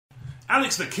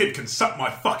Alex the Kid can suck my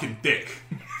fucking dick.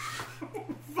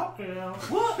 Fucking hell.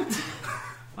 What?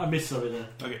 I missed something there.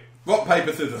 Okay. Rock,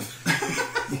 paper, scissors.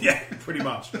 Yeah, pretty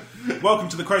much. Welcome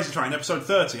to the Crazy Train, episode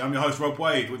 30. I'm your host, Rob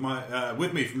Wade. With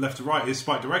me from left to right is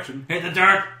Spike Direction. Hit the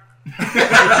dirt!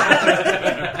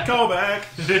 Call back.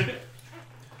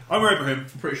 I'm Ibrahim.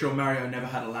 I'm pretty sure Mario never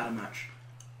had a ladder match.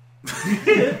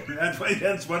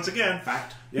 And once again,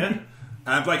 Fact. yeah.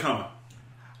 And Blake Homer.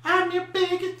 I'm your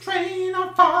biggest train,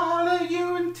 I'll follow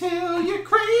you until you're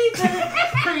crazy,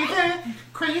 crazy,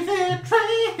 crazy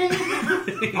train.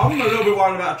 I'm a little bit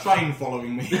worried about a train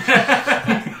following me.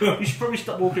 You should probably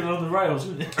stop walking along the rails,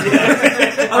 shouldn't you?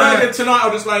 I think tonight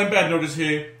I'll just lay in bed and I'll just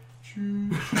hear...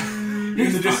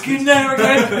 He's fucking there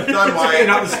again! Don't worry. Getting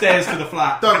up the stairs to the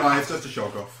flat. Don't worry, it's just a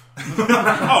shock off.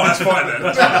 Oh, that's fine then.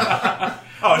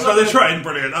 Oh, it's not the train,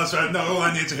 brilliant. That's all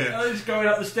I need to hear. I was just going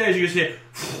up the stairs, you just hear...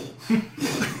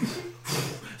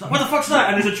 It's like, what the fuck's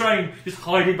that? And there's a train just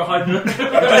hiding behind the...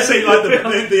 I see like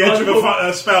the edge of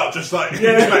a spout just like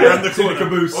around the corner.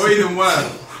 Caboose. Or even worse,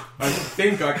 I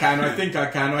think I can, I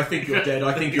think you're dead,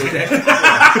 I think you're dead.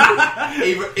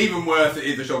 even worse, it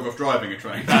is a shock off driving a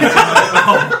train.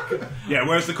 Yeah,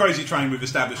 whereas the Crazy Train we've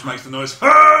established makes the noise.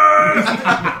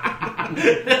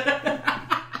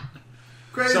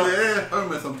 Crazy. So-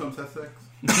 Homer sometimes has sex.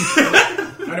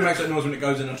 Only makes that noise when it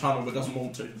goes in a tunnel but doesn't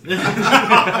want to.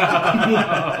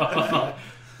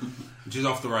 Which is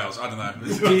off the rails. I don't know.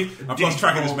 I've lost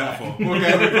track of this metaphor. What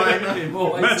game are we playing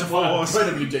now? Metaphors.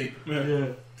 Incredibly deep. Yeah.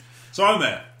 So I'm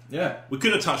there. Yeah. We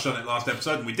could have touched on it last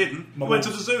episode and we didn't. We went to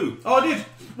the zoo. Oh, I did.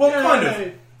 Well, kind of.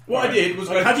 Yay. What I did was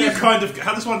go How to do you Chessington.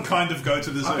 how does one kind of go to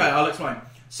the zoo? Okay, I'll explain.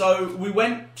 So we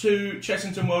went to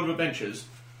Chessington World of Adventures,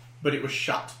 but it was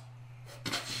shut.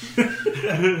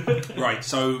 Right.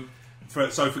 So for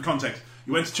context,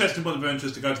 you went to Chester World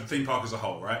Adventures to go to the theme park as a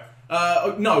whole, right?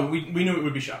 No, we knew it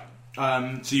would be shut.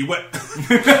 So you went.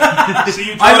 So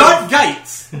you drove, I like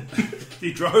gates.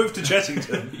 You drove to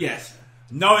Chessington, Yes.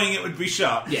 knowing it would be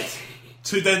shut. Yes.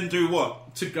 To then do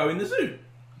what? To go in the zoo.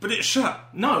 But it's shut.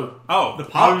 No. Oh. The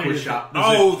park Only was the- shut. The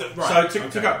Oh, zoo. right. So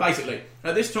to go basically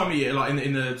at this time of year, like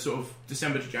in the sort of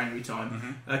December to January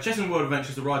time, Chessington World of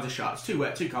Adventures, the rides are shut. It's too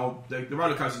wet, too cold. The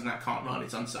roller coasters and that can't run.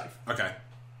 It's unsafe. Okay.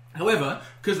 However,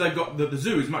 because they've got the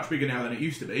zoo is much bigger now than it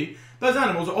used to be, those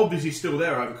animals are obviously still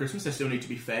there over Christmas. They still need to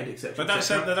be fed, etc. But don't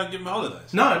say they don't give them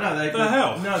holidays. No, they. The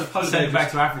hell? No, the polar Send it bears.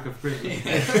 back to Africa for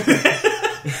Christmas.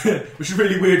 Which is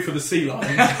really weird for the sea lions.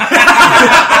 Who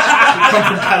come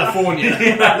from California.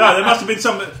 No, there must have been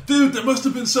some. Dude, there must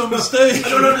have been some mistake. I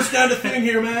don't understand a thing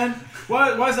here, man.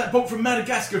 Why is that boat from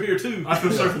Madagascar here too? I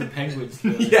feel sorry for the penguins.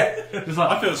 Yeah. It's like,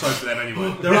 I feel sorry for them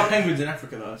anyway. There are penguins in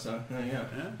Africa though, so there you go.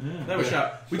 yeah. They were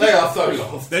shut. They are so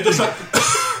lost. They're just like.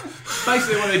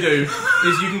 Basically, what they do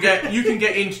is you can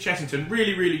get into Chessington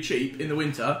really, really cheap in the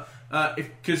winter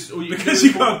because Because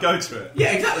you can't go to it.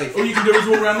 Yeah, exactly. All you can do is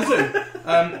walk around the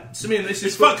zoo. So me and this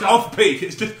It's is fucked off peak.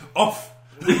 It's just off.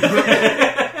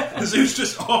 The zoo's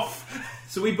just off.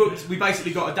 So we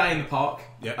basically got a day in the park,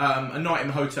 Yeah. a night in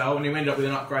the hotel, and we ended up with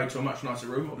an upgrade to a much nicer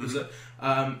room, opposite,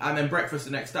 and then breakfast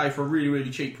the next day for a really,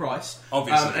 really cheap price.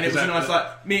 Obviously, and it was is a that- nice,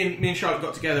 like, me and Charlotte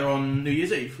got together on New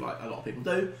Year's Eve, like a lot of people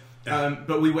do.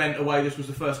 But we went away, this was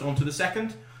the first, on to the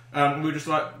second. And we were just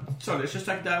like, so let's just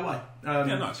take a day away. Yeah,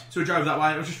 nice. So we drove that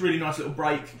way. It was just a really nice little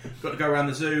break. Got to go around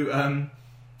the zoo.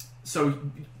 So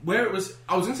where it was,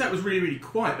 I was going to say it was really, really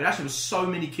quiet, but actually there was so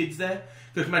many kids there.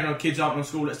 Because imagine kids aren't on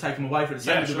school, let's take them away for the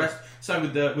same with sure. the rest. Same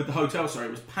with the hotel. Sorry,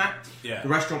 it was packed. Yeah. The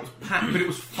restaurant was packed, but it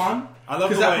was fun. I love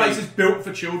because the that way- place is built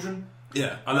for children.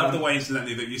 Yeah, I love the way,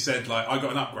 incidentally, that you said, like, I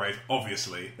got an upgrade,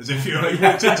 obviously. As if you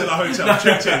walked into the hotel,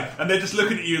 checked in, and they're just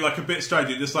looking at you like a bit strange.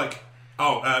 You're just like,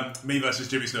 oh, me versus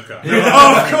Jimmy Snooker.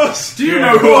 Oh, of course! Do you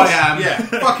know who I am? Yeah,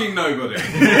 fucking nobody.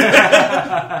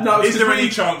 No, Is there any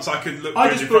chance I could look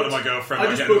good in front of my girlfriend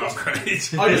and get an upgrade? I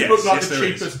just Yes, booked like yes, the there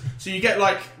is. cheapest. So you get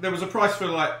like there was a price for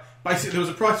like basically there was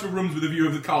a price for rooms with a view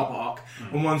of the car park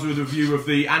and ones with a view of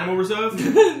the animal reserve.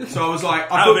 So I was like,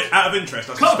 Out of interest,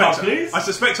 Car park, please. I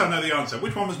suspect I know the answer.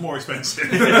 Which one was more expensive?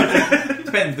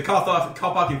 depends. The car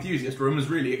park enthusiast room was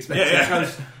really expensive. Yeah,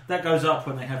 yeah. that goes up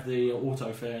when they have the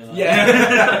auto fare. Like.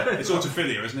 Yeah. It's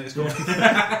autophilia, isn't it? It's called.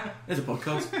 There's a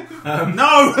podcast.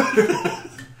 No!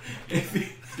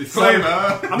 Disclaimer.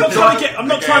 I'm not trying to get. I'm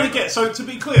not trying to get. So to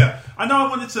be clear, I know I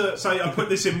wanted to say I put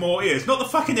this in more ears, not the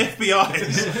fucking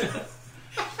FBI.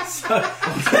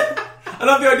 I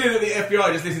love the idea that the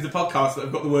FBI just listen to podcasts that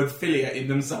have got the word philia in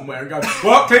them somewhere and go,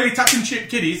 well, clearly touching chip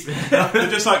kiddies. They're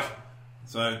just like.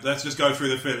 So let's just go through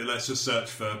the philia. Let's just search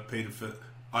for paedophile.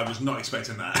 I was not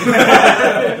expecting that.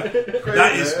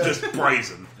 That is just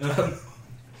brazen.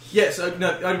 Yeah, so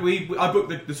no, I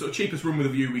booked the sort of cheapest room with a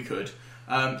view we could.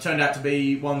 Turned out to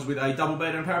be ones with a double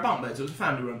bed and a pair of bunk beds. It was a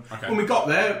family room. Okay. When we got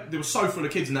there was so full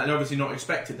of kids and that they'd obviously not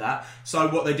expected that. So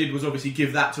what they did was obviously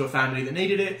give that to a family that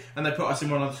needed it, and they put us in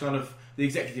one of the kind of the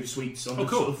executive suites on the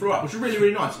cool. sort of floor up, which was really,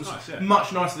 really nice. It was Nice, yeah.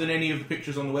 much nicer than any of the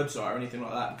pictures on the website or anything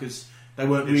like that, because they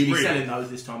weren't really selling those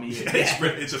this time of year.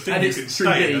 It's a thing And you it's can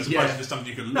stay in as 3D, opposed to just something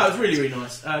you can look No, it was really, really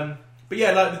nice. But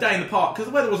yeah, like the day in the park, because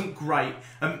the weather wasn't great,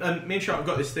 and me and Charlotte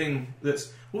got this thing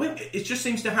that's... Well, it just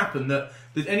seems to happen that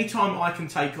any time I can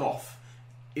take off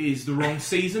is the wrong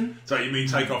season. So you mean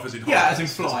take off as in Yeah, as in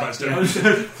holidays, fly. as opposed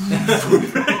to-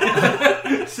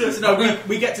 So no,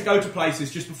 we get to go to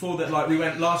places just before that. Like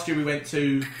last year, we went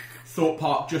to Thorpe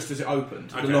Park just as it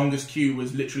opened. Okay. The longest queue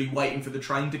was literally waiting for the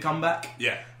train to come back.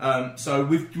 Yeah. So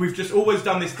we've just always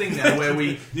done this thing now where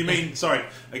we... You mean, sorry,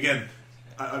 again,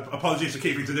 apologies for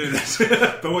keeping to do this,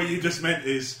 but what you just meant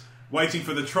is waiting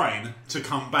for the train to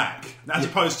come back, as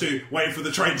opposed to waiting for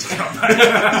the train to come back.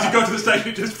 Because you got to the station,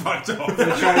 you just fucked off.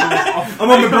 I'm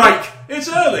on the break. It's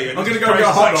early. And I'm going to go get a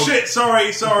hot like, dog. shit,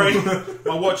 sorry.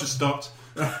 My watch has stopped.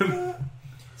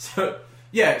 So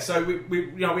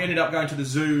we ended up going to the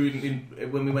zoo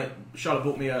when we went. Charlotte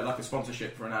bought me a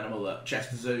sponsorship for an animal at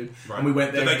Chester Zoo, Right. and we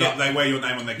went there. Did they wear your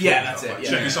name on their kit? Yeah, that's it, Like, yeah.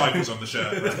 check disciples on the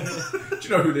shirt. Do you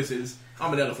know who this is?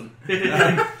 I'm an elephant.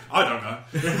 I don't know.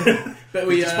 But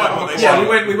we Despite what they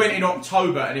say. we went in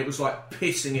October and it was like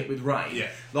pissing it with rain. Yeah.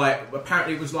 Like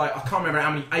apparently it was like I can't remember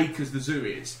how many acres the zoo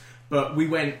is. But we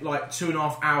went like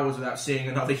 2.5 hours without seeing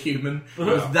another human. It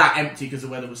was that empty because the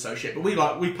weather was so shit. But we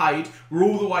paid. We're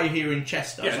all the way here in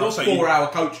Chester. Yeah, It's and like also a 4-hour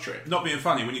coach trip. Not being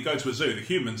funny, when you go to a zoo, the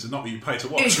humans are not what you pay to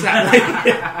watch. Exactly.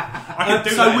 I can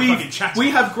do that in fucking chat. we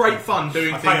have great fun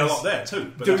doing I things. pay a lot there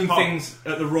too. But Doing that's part- things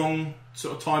at the wrong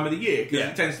sort of time of the year. 'Cause Yeah.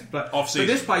 it tends to, but Off-season.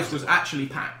 this place was actually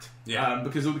packed. Yeah.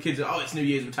 Because all the kids are, it's New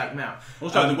Year's, we'll take them out.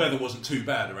 Also, the weather wasn't too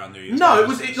bad around New Year's. No,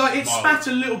 Day. it mild. spat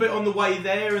a little bit on the way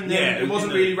there, and then it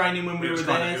wasn't really raining when we It were was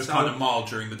there. kind of, it was so- kind of mild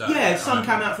during the day. yeah, sun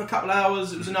came out for a couple of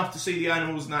hours. It was enough to see the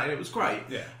animals and that, and it was great.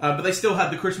 Yeah. But they still had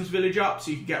the Christmas village up,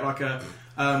 so you could get like a.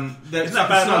 Isn't that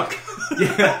bad luck?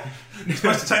 Yeah, You're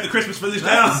supposed to take the Christmas village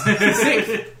down.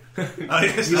 sick. Oh,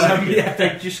 yes, Yeah,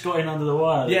 they just got in under the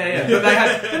wire. Yeah. But they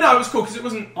had. But no, it was cool because it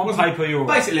wasn't. On wasn't- paper, you're all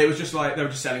right. Basically, it was just like they were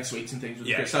just selling sweets and things. With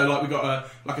the Yeah. kids. So like we got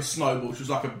a snowball, which was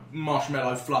like a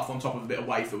marshmallow fluff on top of a bit of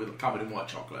wafer covered in white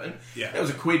chocolate. And Yeah. it was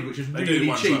a quid, which was They really do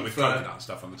ones cheap like with for. coconut and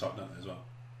stuff on the top, don't they, as well?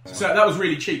 So that was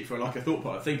really cheap for like a theme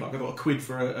park. I thought a quid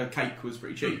for a cake was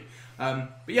pretty cheap. But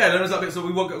yeah, there was that bit. So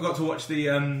we got to watch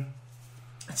the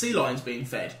sea lions being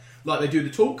fed. Like they do the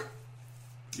talk.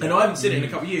 And I haven't seen it in a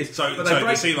couple of years. So but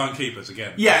the sea lion keepers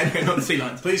again. Yeah, not the sea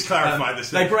lions. Please clarify this.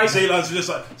 they break- Sea lions are just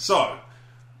like, so,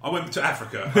 I went to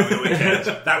Africa over the weekend.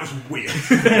 That was weird.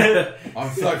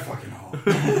 I'm so fucking hot.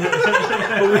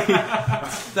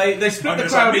 They split the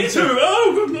It's crowd like, me into. too.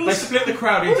 Oh, They goodness. split the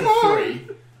crowd into three.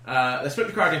 They split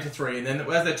the crowd into three, and then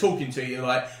as they're talking to you,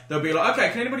 like they'll be like, "Okay,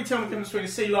 can anybody tell me the difference between a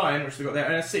sea lion, which they got there,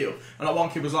 and a seal?" And like one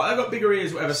kid was like, "I've got bigger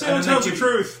ears, whatever." Sea lion tells the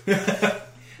truth.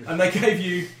 And they gave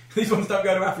you these ones don't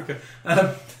go to Africa.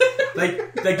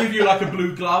 They give you like a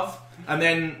blue glove, and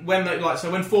then when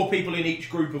when 4 people in each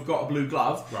group have got a blue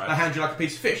glove, Right. they hand you like a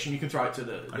piece of fish, and you can throw it to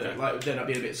the Okay. then it'll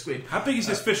be a bit of squid. How big is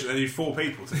this fish that they need 4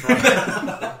 people to throw?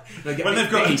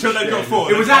 Until they've got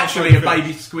 4. It was actually a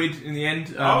baby squid in the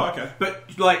end. Oh, okay. But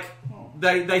like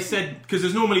they said, because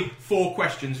there's normally 4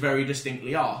 questions very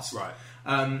distinctly asked. Right.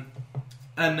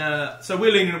 So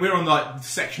we're on like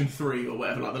section 3 or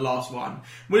whatever, like the last one.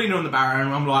 We're leaning on the barrier,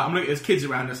 and I'm looking. There's kids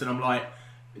around us, and I'm like,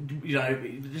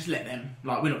 just let them.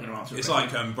 Like we're not going to answer. It's the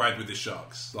question. like Brad with his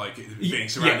sharks, like being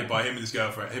surrounded by him and his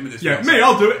girlfriend, him and his yeah, fiancée. me,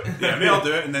 I'll do it. Yeah, me, I'll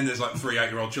do it. And then there's like 3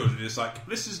 8-year-old children. It's like,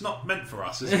 this is not meant for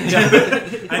us, is it?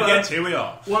 And yet here we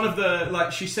are. One of the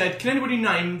she said, "Can anybody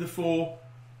name the 4?"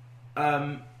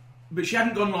 But she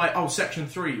hadn't gone like, section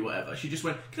 3, whatever. She just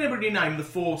went, "Can anybody name the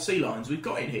 4 sea lions we've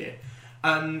got in here?"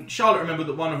 And Charlotte remembered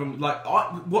that one of them,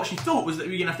 what she thought was that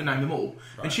you're going to have to name them all.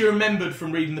 Right. And she remembered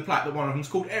from reading the plaque that one of them's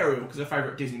called Ariel, because her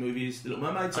favourite Disney movie is The Little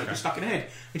Mermaid, so it just stuck in her head.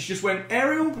 And she just went,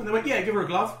 "Ariel?" And they went, "Yeah, give her a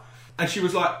glove." And she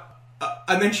was like,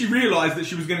 and then she realised that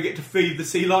she was going to get to feed the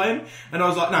sea lion. And I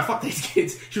was like, "No, fuck these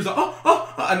kids." She was like,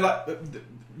 oh. And like,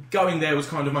 going there was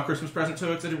kind of my Christmas present to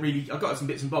her, because I got her some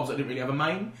bits and bobs. I didn't really have a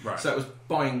main. Right. So it was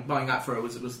buying that for her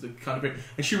was the kind of bit.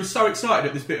 And she was so excited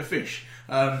at this bit of fish.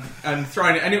 And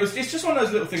throwing it, and it's just one of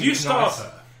those little things. Do you that's starve nice.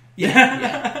 her?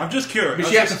 Yeah. I'm just curious. But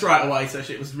she had to throw it away, so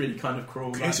it was really kind of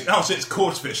cruel. Like. So it's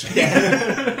coarse fishing.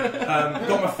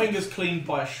 Got my fingers cleaned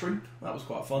by a shrimp. That was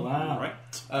quite fun. Wow. Right.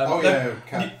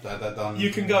 That done. You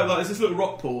can go, like, there's this little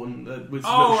rock pool with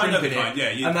some Oh, little I know shrimp the in it. kind,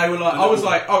 yeah, And they were like, I was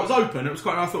like, oh, it was open. It was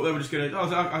quite, I thought they were just going to,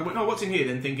 I went, oh, what's in here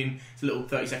then? Thinking it's a little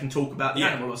 30-second talk about the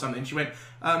animal or something. She went,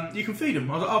 you can feed them.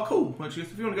 I was like, oh, cool. Well, she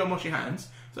goes, if you want to go and wash your hands.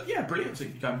 I was like, yeah, brilliant. So you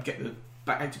go and get the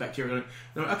antibacterial.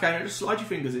 They went, okay, now just slide your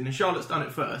fingers in. And Charlotte's done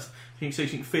it first. You can see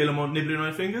she can feel them on nibbling on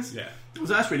her fingers. Yeah. I was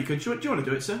like, that's really good. She went, do you want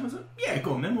to do it, sir? I was like, yeah,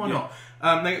 go on then, why not?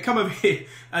 They come over here,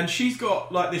 and she's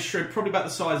got like this shrimp, probably about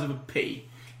the size of a pea.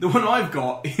 The one I've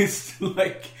got is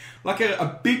like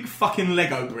a big fucking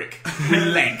Lego brick with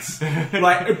legs,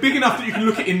 like big enough that you can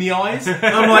look it in the eyes. And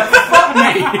I'm like, fuck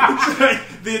me.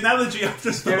 The analogy I've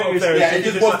just thought of Yeah, there it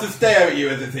is just wants to stare at you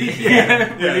as it's eating.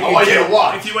 Yeah. Oh, yeah,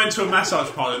 what? If you went to a massage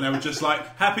parlour and they were just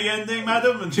like, happy ending,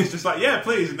 madam? And she's just like, yeah,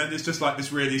 please. And then there's just like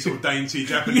this really sort of dainty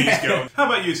Japanese girl. How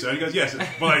about you, sir? And he goes, yes,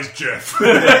 my name's Jeff.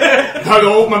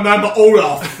 Hello, my name is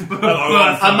Olaf.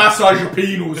 Hello, I massage your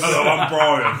penis. hello, I'm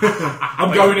Brian.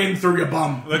 I'm going in through your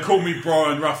bum. They call me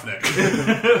Brian Roughneck.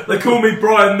 They call me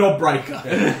Brian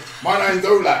Knobbreaker. My name's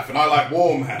Olaf, and I like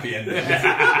warm, happy endings.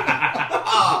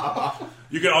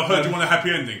 I've heard you want a happy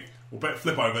ending. Well, better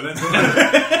flip over then. So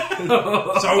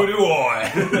do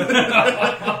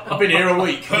I. I've been here a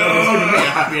week. It's going to be a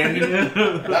happy ending.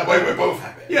 That way we're both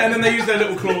happy. Yeah, and then they use their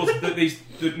little claws. Not the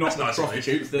nice,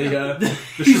 prostitutes. The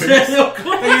shrimps.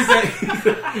 They use their,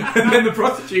 and then the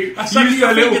prostitute use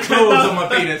their little claws on my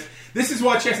penis. This is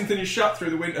why Chessington is shut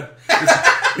through the winter.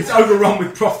 It's overrun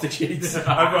with prostitutes.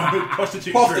 Overrun with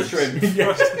prostitute Prostitutes.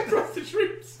 Yeah,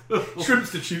 prostitutes.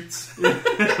 Shrimpstitutes.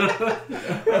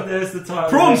 And there's the title.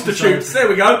 Prawnstitutes. There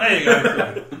we go. There you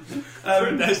go.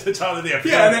 There's the title of the episode.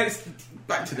 Yeah, and then it's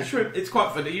back to the shrimp. It's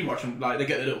quite funny. You watch them, like, they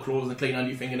get their little claws and clean under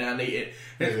your fingernail and eat it.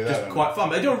 It's just quite fun.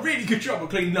 But they do a really good job of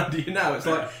cleaning under your nail. It's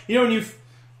like, you know, when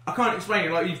I can't explain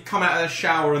it. Like, you've come out of the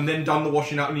shower and then done the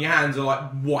washing up, and your hands are like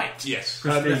white. Yes.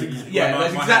 That's My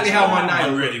exactly how my nails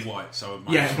are look. really white, so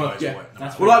my Yeah, nails yeah. white.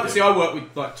 That's Well, obviously, I work with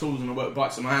like tools and I work with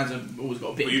bikes, so my hands have always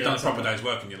got a bit. Well, you've done a dirt proper somewhere. day's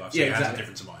work in your life, so Yeah, your hands are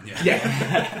exactly. different to mine. Yeah.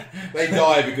 Yeah, They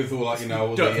die because all, like, you know,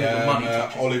 all Don't think the money the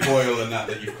touches. olive oil and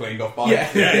that you've cleaned off by.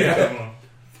 yeah.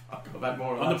 I've had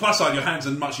more of On the that. plus side, your hands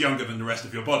are much younger than the rest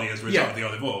of your body as a result Yeah. of the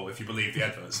olive oil, if you believe the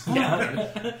adverts.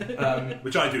 Yeah.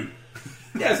 Which I do.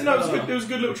 Yeah, so no, it was good. It was a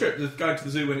good little trip. Just going to the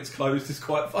zoo when it's closed is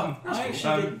quite fun. I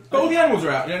actually did- But all the animals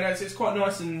are out. You know, it's quite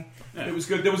nice and it was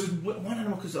good. There was one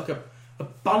animal because like a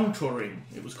bunturing.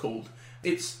 It was called.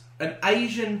 It's an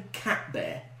Asian cat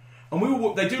bear,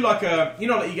 and they do like a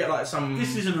like you get like some.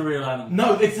 This isn't a real animal.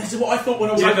 No, that's what I thought when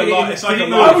I was It's like looking a at li- it. it's like a I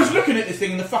live- was looking at this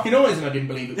thing in the fucking eyes and I didn't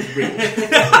believe it was real.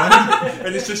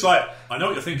 And it's just like, I know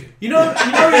what you're thinking. You know,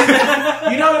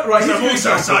 right? So here's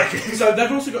also an example. psychic. So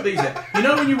they've also got these there. You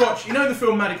know when you watch, the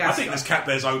film Madagascar. I think this cat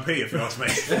bear's OP, if you ask me.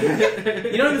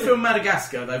 You know in the film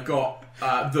Madagascar, they've got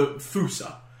the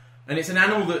Fusa, and it's an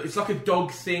animal that it's like a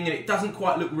dog thing, and it doesn't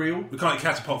quite look real. We can't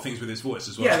catapult things with his voice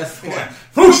as well. Yeah, that's right.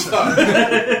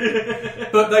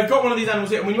 Fusa! But they've got one of these animals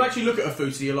here, and when you actually look at a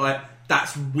Fusa, you're like,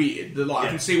 that's weird. I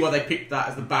can see why they picked that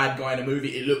as the bad guy in a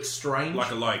movie. It looks strange.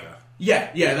 Like a liger.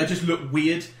 Yeah, they just look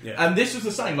weird. Yeah. And this was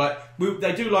the same. Like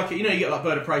they do like you get like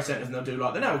bird of prey centres, and they'll do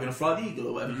like now we're going to fly the eagle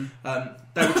or whatever.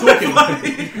 They were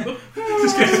talking.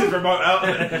 Just gets the remote out.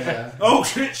 Yeah. Oh,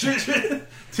 shit.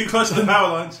 Too close to the power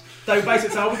lines. They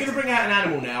basically said, we're going to bring out an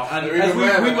animal now. And They're as even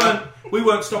wearing we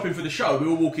weren't stopping for the show. We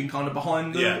were walking kind of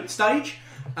behind the stage.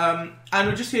 And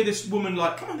we just hear this woman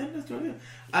like, come on then, let's do it.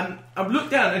 And I've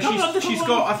looked down and she's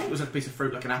got, I think it was a piece of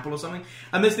fruit, like an apple or something.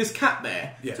 And there's this cat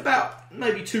there. Yeah. It's about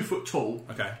maybe 2 foot tall.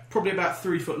 Okay. Probably about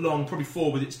 3 foot long, probably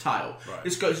 4 with its tail. Right.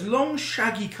 It's got this long,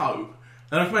 shaggy coat.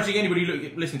 And I'm imagining anybody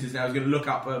listening to this now is going to look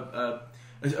up a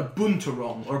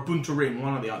bunturong or a bunturing,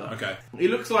 one or the other. Okay. It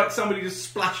looks like somebody just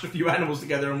splashed a few animals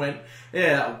together and went,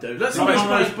 yeah, that'll do. Let's Like one of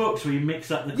somebody those books where you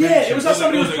mix up the Yeah, it was like creatures.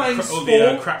 somebody was playing all the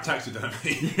sport. crap taxidermy.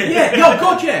 Yeah, oh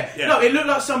god, yeah. Yeah. No, it looked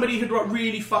like somebody had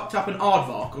really fucked up an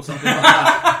aardvark or something like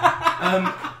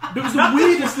that. It was the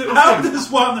weirdest little How thing. does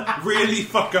one really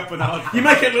fuck up an aardvark? You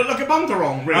make it look like a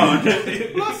bunturong, really. Oh,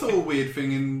 okay. Well, I saw a weird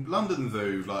thing in London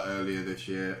Zoo like earlier this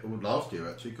year, or last year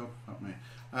actually. God, fuck me.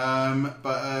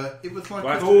 But it was like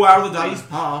Oh, how the days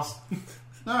passed.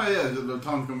 No, yeah, the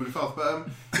time's gone really fast. But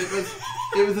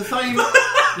it was the same.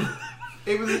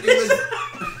 It was.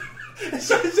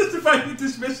 So it's just the fact you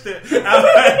dismissed it.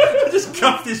 I just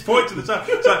cuffed this point to the time.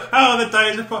 It's like, how are the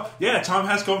days of fast? Yeah, time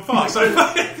has gone fast. So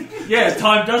Yeah,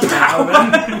 time does go.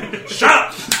 shut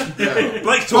up. Yeah.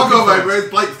 Blake's Fuck talking. off, over. It's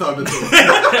Blake's time to talk.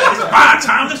 It's a bad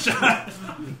time to shut up.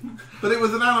 But it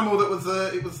was an animal that was.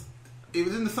 It was. It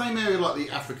was in the same area like the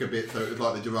Africa bit, so it was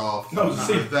like the giraffe, Oh, the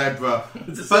see. zebra.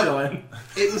 It's a sea But lion.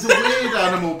 it was a weird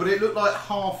animal, but it looked like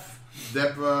half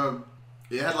zebra.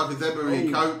 It had like a zebra-y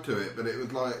coat to it, but it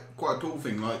was like quite a tall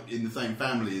thing, like in the same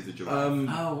family as a giraffe.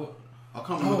 Oh, I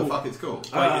can't remember what the fuck it's called.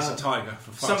 Wait, it's a tiger,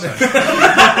 for fuck's something,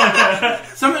 sake.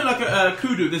 something like a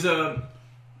kudu. There's a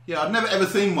Yeah, I'd never ever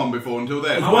seen one before until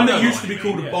then. Oh, one I that know used what to be you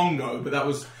called mean, a yeah. bongo, but that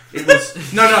was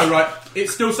no, right.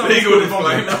 It's still something Legal called a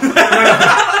bongo. disclaimer.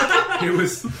 No. It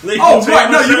was. Legal Oh team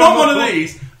right, no, was you so want one of involved.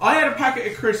 these? I had a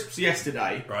packet of crisps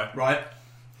yesterday. Right.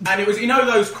 And it was, you know,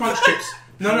 those crunch chips.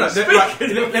 No,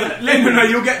 no,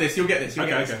 you'll get this.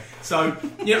 Okay. So,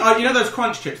 you know those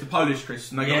crunch chips, the Polish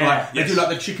crisps, and they got like they Yes. do like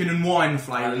the chicken and wine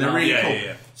flavour, and they're really Yeah, cool.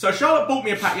 yeah. So Charlotte bought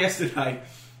me a pack yesterday,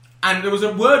 and there was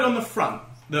a word on the front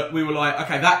that we were like,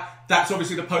 okay, that's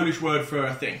obviously the Polish word for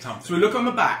a thing. Something. So we look on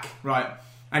the back, right,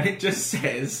 and it just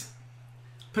says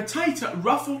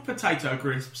ruffled potato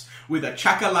crisps with a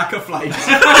chakalaka flavour.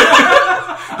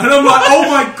 And I'm like, oh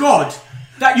my god.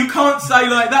 That you can't say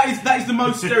like that is the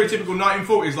most stereotypical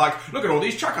 1940s. Like, look at all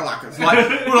these chakalakas. Like,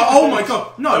 we're like, oh my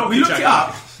god. No, we looked it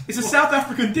up. It's a South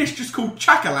African dish just called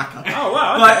chakalaka. Oh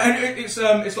wow! Okay. Like,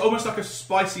 and it's almost like a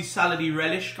spicy salady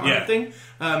relish kind of thing.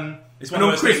 It's And one of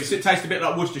on those crisps, things- it tastes a bit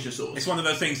like Worcestershire sauce. It's one of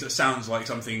those things that sounds like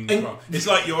something And- wrong. It's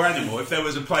like your animal. If there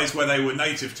was a place where they were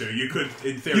native to, you could,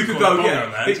 in theory, You could call go, it yeah.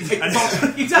 Bongo Land.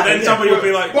 Exactly. Then yeah. somebody would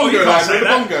be like, "Well, you Bongo can't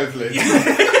land say with the that."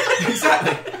 bongos list.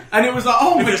 Exactly. And it was like,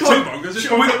 oh my there's god. two bongos, it's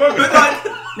With- bongo, bongo.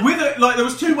 But like, there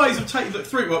was two ways of taking it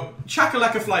through. Well,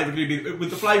 chakalaka flavour could be with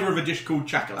the flavour of a dish called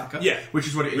chakalaka. Yeah. Which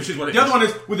is what it is. Which is what it the is. other one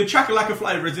is with the chakalaka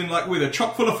flavour, as in like with a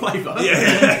chock full of flavour.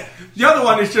 Yeah. The other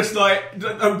one is just like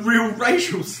a real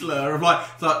racial slur of like,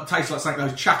 tastes like something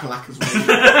those chakalakas would.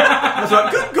 I was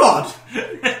like, good god.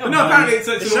 But no, apparently it's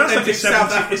It sounds like authentic a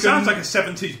South 70s. African. It sounds like a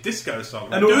 70s disco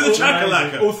song. And Do all- the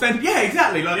chakalaka. Authentic, yeah,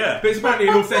 exactly. Like, Yeah. but it's apparently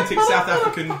an authentic South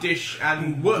African dish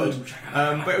and word.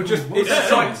 But it just it Yeah.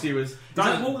 strikes you as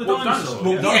Walk the Walk dinosaur. Dinosaur.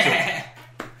 Walk Yeah.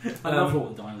 I love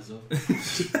Walk the Dinosaur.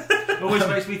 Always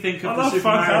makes me think I of the love Super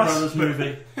Mario Funhouse, Brothers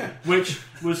movie, which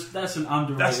that's an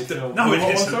underrated film. No, it What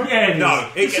one, isn't. sorry? Yeah, it is. No,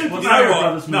 The Super you Mario know what?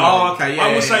 Brothers movie. No. Oh, okay, yeah, I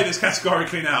will yeah, say yeah. this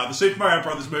categorically now. The Super Mario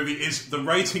Brothers movie is the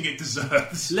rating it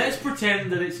deserves. Let's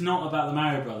pretend that it's not about the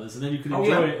Mario Brothers, and then you can Oh,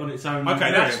 enjoy yeah. it on its own.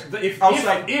 Okay, merit. that's I'll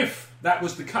say- if that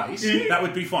was the case, that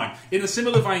would be fine. In a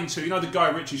similar vein to the Guy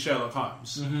Ritchie Sherlock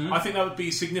Holmes, I think that would be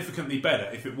significantly better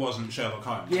if it wasn't Sherlock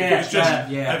Holmes. Yeah, if it was just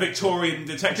yeah. a Victorian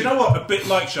detective. Do you know what? A bit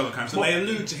like Sherlock Holmes, and they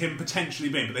allude to him potentially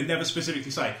being, but they never specifically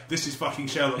say this is fucking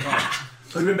Sherlock Holmes.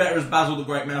 It would have been better as Basil the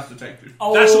Great Mouse Detective.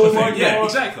 Oh, That sort of my thing. Yeah, God.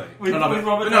 exactly. With, I love with it.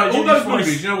 Robert But no, all Downey those Jr.'s voice.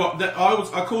 movies, you know what?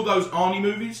 I call those Arnie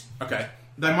movies. Okay.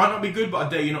 They might not be good, but I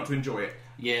dare you not to enjoy it.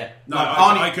 Yeah. No,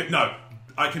 Like,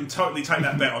 I can totally take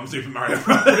that bet on Super Mario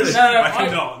Brothers. No, I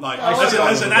cannot.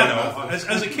 As an adult,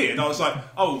 as a kid, I was like,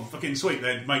 oh, fucking sweet.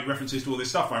 They make references to all this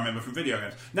stuff I remember from video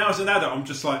games. Now, as an adult, I'm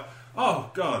just like,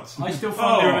 oh god. I still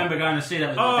fondly remember going to see that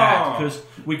with my dad because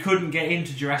we couldn't get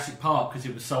into Jurassic Park because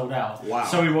it was sold out. Wow.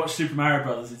 So we watched Super Mario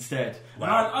Brothers instead.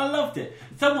 Wow. And I loved it.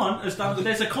 Someone has done.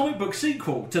 There's a comic book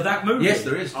sequel to that movie. Yes,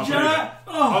 there is. Did you know that?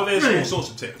 Oh, There's brilliant. all sorts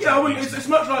of tips. Yeah, it's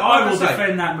much like I like will say,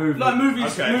 defend that movie. like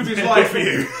movies Okay. like Good for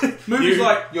you. movies You-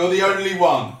 like You're the only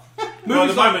one. Well, at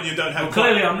movies the like moment, you don't have. Well,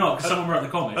 clearly I'm not because someone wrote the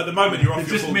comic. At the moment, you're off It's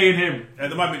your just full, me and him.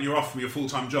 At the moment, you're off from your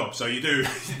full-time job, so you do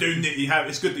have.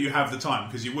 It's good that you have the time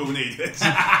because you will need it.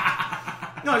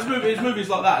 no, it's movies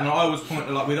like that, and I always point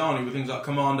to like with Arnie with things like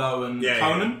Commando and Yeah,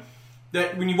 Conan.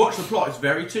 That when you watch the plot, it's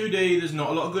very 2D. There's not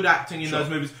a lot of good acting in Sure. those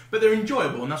movies, but they're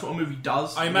enjoyable, and that's what a movie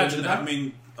does. I at the end of imagine the that. day. I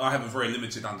mean, I have a very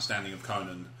limited understanding of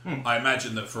Conan. I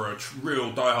imagine that for a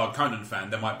real diehard Conan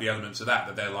fan, there might be elements of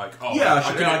that they're like, oh, Yeah, I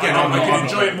sure, could, yeah, again, I I'm not- could I'm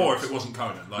enjoy not- it more if it wasn't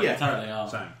Conan. Like, Yeah. Totally are.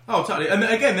 same. Oh, totally. And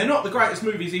again, they're not the greatest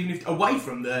movies, even if away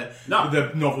from the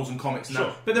novels and comics and Sure.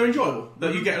 that. But they're enjoyable.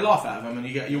 That you get a laugh out of them, and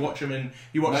you watch them, and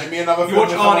you watch. Name me another you film watch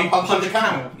where someone Arnie punches punch a a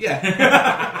camel. camel.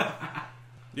 Yeah,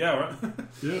 Yeah, all right.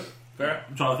 Yeah. Fair.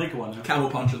 I'm trying to think of one now. Camel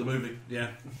Punch of the movie. Yeah.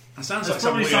 That sounds That's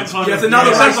like probably some weird. some kind Yeah, of... it's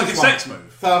another It sounds like a racist sex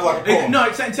move. Sounds like a porn. No,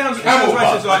 it sounds Camel racist.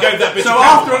 punch. Like, I gave that bit so to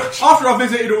Camel Punch. after I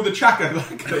visited all the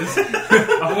chakalakas,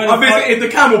 I visited the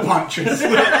camel punchers.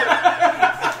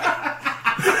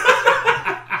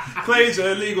 Please,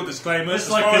 legal disclaimer. It's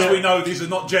As like far as a- we know, these are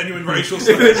not genuine racial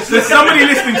slurs. There's somebody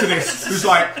listening to this who's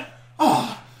like,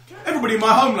 oh, everybody in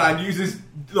my homeland uses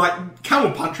like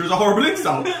camel puncher as a horrible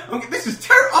insult. This is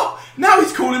terrible. Oh, now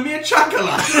he's calling me a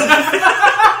chakalaka.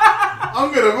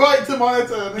 I'm going to write to my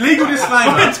attorney. Legal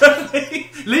disclaimer.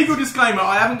 Legal disclaimer.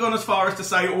 I haven't gone as far as to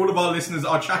say all of our listeners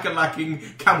are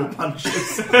chakalacking camel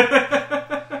punchers.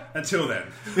 And Until then.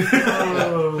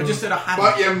 I just said I hadn't.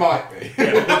 But you might be.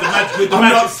 I'm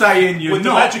not saying you're with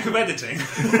not. the magic of editing.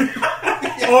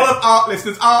 All of art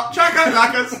listeners are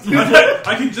chaka-lakas.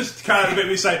 I can just kind of a bit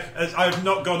me say, as I have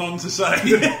not gone on to say.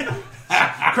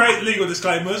 Create legal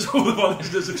disclaimers. All the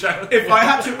volunteers are channel. If I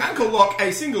had to ankle lock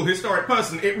a single historic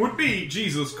person, it would be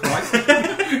Jesus Christ.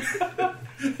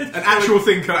 An actual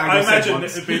thinker. I imagine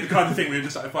it would be the kind of thing where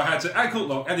just like, if I had to ankle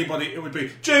lock anybody, it would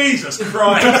be Jesus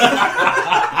Christ.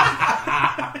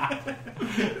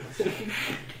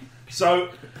 So,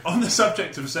 on the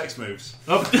subject of sex moves,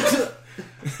 I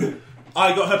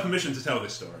got her permission to tell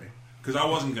this story because I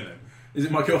wasn't going to. Is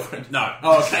it my girlfriend? No.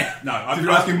 Oh, okay. No. So if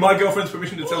you're asking my girlfriend's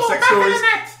permission to tell sex stories,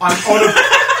 I'm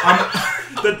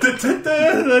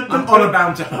honour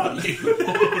bound to hurt you.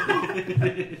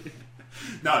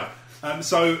 No.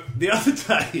 So the other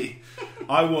day,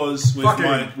 I was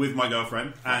with my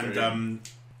girlfriend, and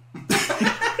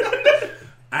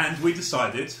and we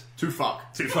decided to fuck.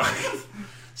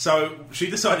 So she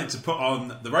decided to put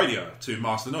on the radio to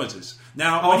mask the noises.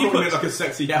 Now, when you put it like a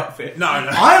sexy outfit. No.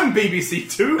 I'm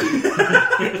BBC Two.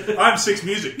 I'm Six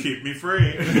Music. Keep me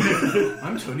free.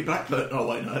 I'm Tony Blackbird. Oh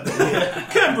wait, no.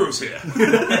 Ken Bruce here.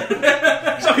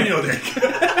 Sucking your dick.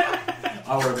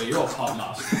 I want to be your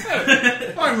partner.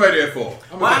 I'm Radio 4.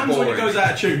 What happens when it goes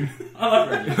out of tune? I love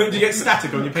radio. Do you get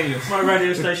static on your penis? My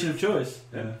radio station of choice.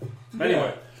 Yeah.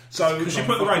 Anyway. So she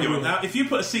put the radio on. Now, if you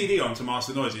put a CD on to mask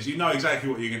the noises, you know exactly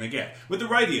what you're going to get. With the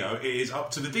radio, it is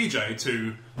up to the DJ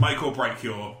to make or break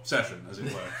your session, as it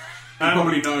were. He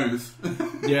probably knows.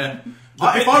 Yeah.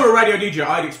 If I were a radio DJ,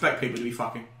 I'd expect people to be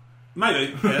fucking.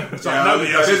 Maybe. Yeah. So Yeah,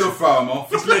 nobody else. it'll throw them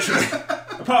off. It's literally,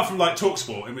 apart from like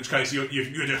TalkSport, in which case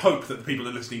you'd hope that the people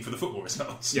are listening for the football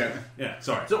results. Yeah. Yeah.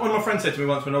 Sorry. So one of my friends said to me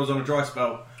once when I was on a dry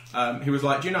spell, he was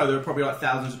like, "Do you know there are probably like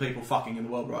thousands of people fucking in the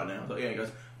world right now?" I was like, "Yeah." He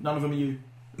goes, "None of them are you."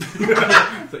 Like,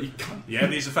 you cunt. Yeah,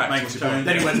 these are facts. What's your point?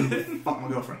 Then he went, "Fuck my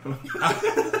girlfriend."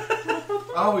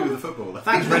 Oh, we were the footballer.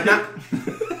 Thanks, Redknapp.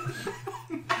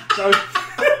 So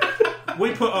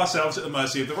we put ourselves at the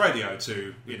mercy of the radio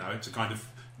to kind of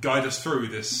guide us through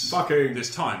this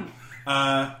time.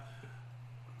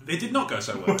 It did not go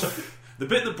so well. The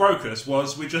bit that broke us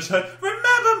was we just heard,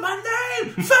 "Remember my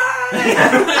name, fire!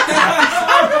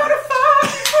 I'm gonna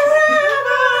fight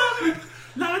forever!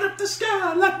 Light up the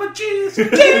sky like my Jesus,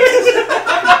 Jesus!"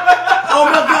 Oh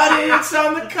my God, it's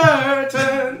on the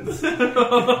curtains.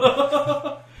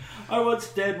 I once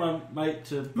dared my mate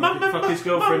to fuck his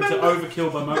girlfriend to Overkill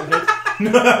by Motorhead.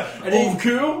 And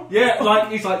Overkill? Yeah,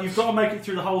 he's like, "You've got to make it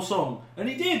through the whole song," and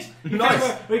he did. Nice.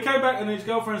 He came back and his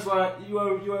girlfriend's like, "You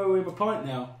owe him a pint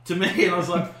now." To me, and I was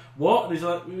like, "What?" And he's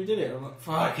like, "We did it." I'm like,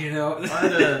 "Fucking hell!"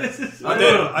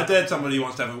 I dared somebody who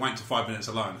wants to have a wank for 5 minutes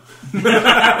alone.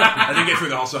 I didn't get through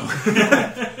the whole song.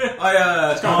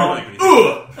 It's kind of ironic when you think.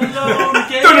 Alone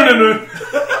again.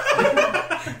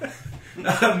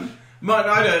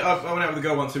 I went out with a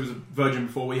girl once who was a virgin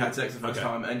before we had sex the first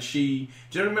time, and she.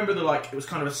 Do you remember it was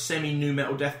kind of a semi-nu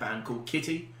metal death band called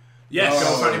Kitty? Yes.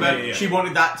 Yeah. She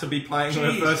wanted that to be playing for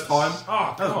her first time.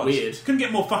 Oh, that was weird. Couldn't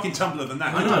get more fucking Tumblr than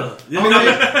that. I know.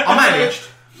 I managed.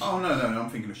 Oh, no, I'm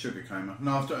thinking of Sugar Coma.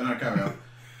 No, carry on.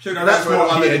 No, that's Coma,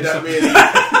 what he did. that really...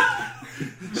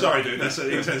 Sorry, dude, that's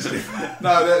insensitive.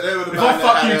 No, they were the If I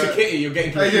fuck you to Kitty, you're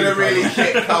getting to They did a really cover.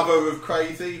 shit cover of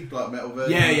Crazy, like metal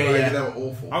version. Yeah. They were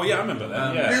awful. Oh yeah, I remember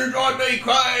that. Yeah. You drive me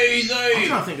crazy! I'm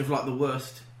trying to think of the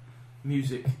worst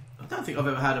music. I don't think I've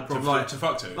ever had a problem. To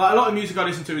fuck to. A lot of music I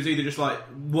listen to is either just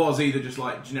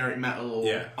generic metal or...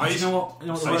 Yeah. I used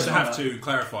to have to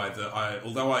clarify that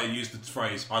although I used the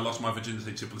phrase "I lost my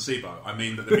virginity to placebo," I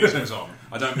mean that the music's on.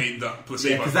 I don't mean that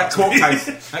placebo. Because that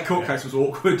court case was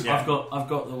awkward. Yeah. I've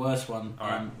got the worst one.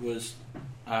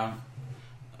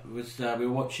 We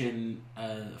were watching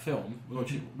a film. We were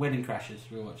watching Wedding Crashers.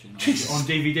 We were watching on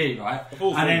DVD, right?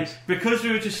 Then because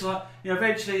we were just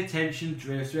eventually attention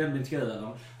drifts. We hadn't been together that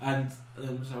long, and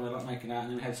so we were making out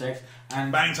and then we had sex.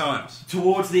 And bang times.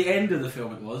 Towards the end of the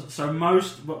film, it was so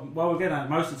while we're getting out,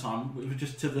 most of the time we were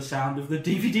just to the sound of the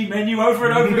DVD menu over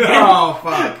and over again. Oh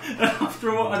fuck! After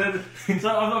a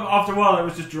while, it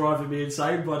was just driving me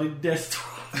insane. But I didn't dare stop.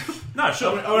 No,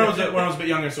 sure. When I was a bit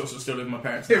younger, sort of still living with my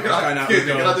parents. Can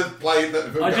I just play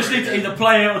that? I just need to either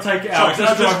play it or take it out. Can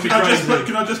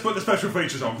I just put the special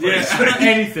features on, please? Yeah,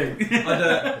 anything.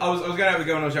 I was going out with a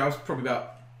girl when I was young. I was probably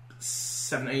about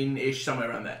 17-ish, somewhere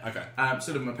around there. Okay.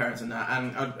 Still living with my parents and that,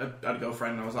 and I had a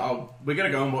girlfriend, and I was like, "Oh, we're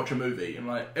going to go and watch a movie," and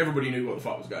everybody knew what the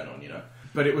fuck was going on,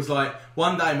 But it was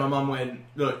one day my mum went,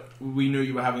 "Look, we knew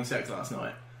you were having sex last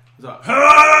night." I was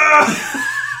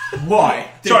like, Why?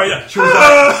 Sorry, yeah. She was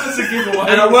like, That's a giveaway.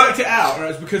 and I worked it out, and it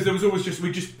was because there was always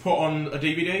we just put on a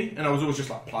DVD, and I was always just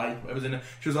like, play, whatever's in it.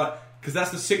 She was like, because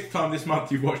that's the 6th time this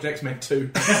month you've watched X-Men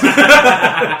 2.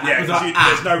 Yeah, because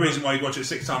there's no reason why you watch it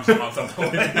 6 times a month.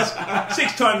 Otherwise,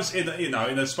 6 times in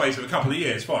a space of a couple of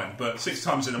years, fine. But 6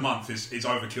 times in a month is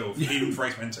overkill, even for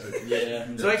X-Men 2. Yeah.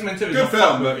 So X-Men 2 is Good my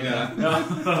film,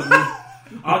 favourite, but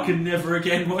I can never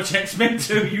again watch X-Men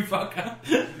 2, you fucker.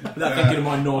 That thinking of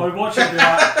my I nod, watch it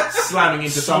like slamming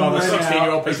into some other Somewhere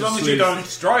 16-year-old piece As long of as you sleuth. don't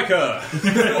strike her.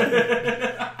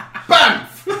 BAM!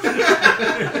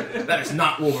 That is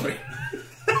not Wolverine.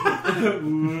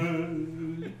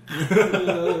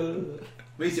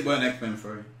 At least it weren't X-Men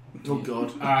 3. Oh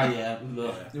god. Ah, yeah.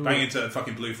 Bang into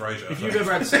fucking Blue Fraser. If you've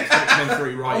ever had sex with X-Men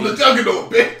 3, I'm right? the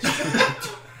Juggernaut,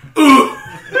 bitch!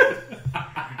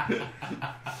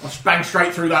 I'll bang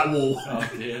straight through that wall. Oh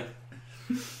dear.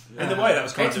 In the way, that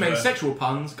was kind X-Men of a, sexual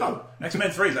puns, go. X-Men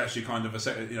 3 is actually kind of a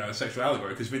sexual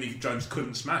allegory because Vinnie Jones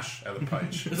couldn't smash Ellen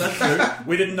Page. Is that true?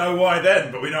 We didn't know why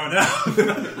then, but we know now.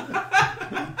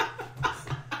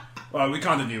 Well, we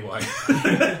kind of knew why.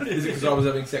 Is it because I was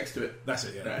having sex to it? That's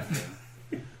it, yeah.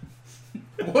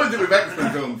 What is it with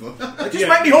X-Men films? Just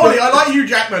make me horny, I like you,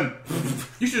 Jackman.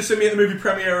 You should have seen me at the movie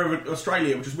premiere of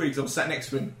Australia, which was weird because I was sat next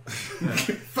to him.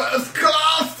 First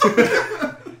class!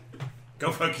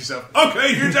 Go fuck yourself.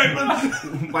 Okay, Hugh Jackman.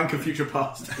 Wanker future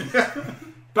past.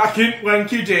 Back in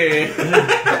wanky day.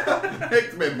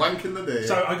 X-Men wanking the day.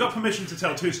 So I got permission to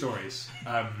tell 2 stories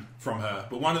from her,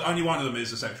 but only one of them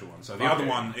is a sexual one. So the other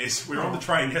one is, we were on the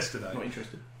train yesterday. Not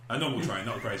interested. A normal train,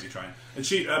 not a crazy train. And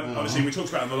she, obviously, we talked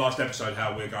about in the last episode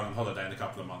how we're going on holiday in a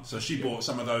couple of months. So she bought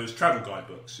some of those travel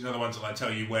guidebooks. You know, the ones that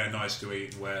tell you where nice to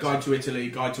eat and where... Guide to Italy,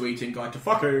 guide to eating, guide to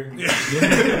fucking. Yeah,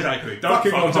 exactly. Don't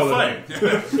Fucking fuck on to holiday.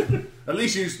 flame. At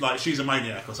least she's a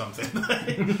maniac or something.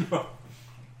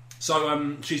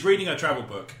 So she's reading her travel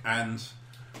book and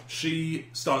she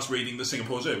starts reading the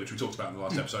Singapore Zoo, which we talked about in the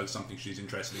last episode. It's something she's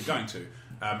interested in going to.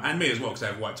 And me as well, because they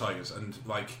have white tigers. And,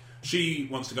 she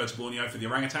wants to go to Borneo for the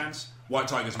orangutans. White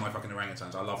tigers are my fucking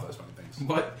orangutans. I love those fucking things.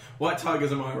 White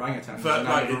tigers are my orangutans. But, And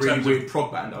like, a in really terms weird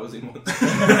prog band I was in once.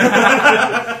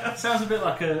 Sounds a bit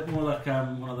like more like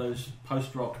one of those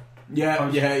post-rock, yeah.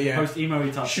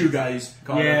 post-emo type. Shoegaze.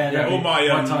 kind of. Yeah, all my,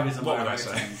 White tigers are what my would I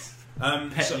say? orangutans. So-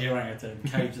 Pet the orangutan,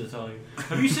 cage the tiger.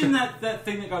 Have you seen that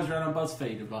thing that goes around on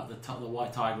BuzzFeed of like the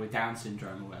white tiger with Down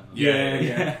syndrome or whatever?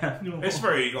 Yeah. It's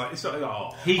very, it's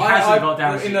like, He I- hasn't I- got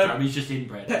Down in the syndrome. He's just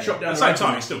inbred. Pet shop down At the the road. same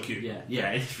time, it's still cute.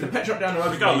 Yeah. The pet shop down the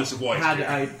road. Regardless of what it's had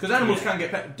cute. because animals can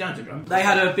get Down syndrome. They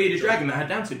had a bearded dragon that had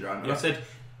Down syndrome, and I said,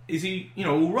 "Is he,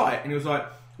 all right?" And he was like,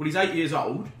 "Well, he's 8 years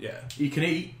old. Yeah. He can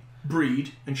eat,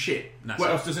 breed, and shit. That's What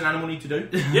it. else does an animal need to do?"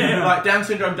 Yeah. Like Down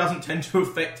syndrome doesn't tend to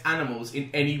affect animals in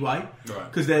any way Right.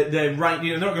 because they're not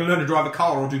going to learn to drive a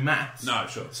car or do maths. No,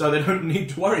 sure. So they don't need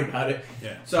to worry about it.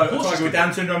 Yeah. So a Horses tiger with can-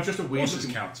 Down syndrome is just a weird. Horses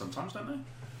looking- count sometimes, don't they?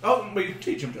 Oh, well, you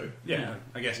teach them to. Yeah,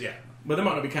 I guess, yeah. But they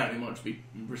might not be counting. They might just be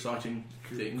reciting.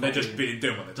 They're just doing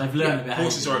what they're They've doing. learned behaviour.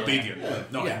 Horses are obedient, Yeah.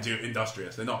 not Yeah.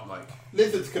 industrious. They're not like...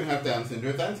 Lizards can have Down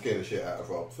syndrome and scare the shit out of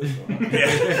Rob. So it's all right.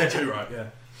 Yeah, too right, yeah.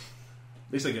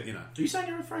 At least they get, Are you saying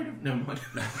you're afraid of? Never mind.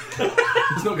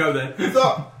 Let's not go there. What's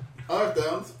up? I have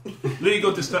Downs.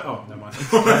 legal disturb... Oh, never mind.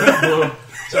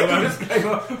 So,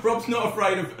 Rob's not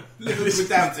afraid of lizards with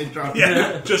Down syndrome.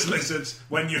 yeah, just lizards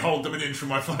when you hold them an inch from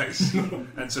my face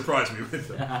and surprise me with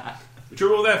them. Which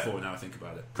you're all there for now I think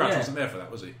about it. Crouch Yeah. wasn't there for that,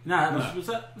 was he? No, that was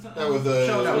that? That was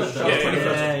That was Yeah,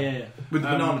 21st. Yeah. With the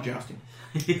banana jousting.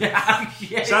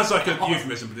 Yeah. Sounds like a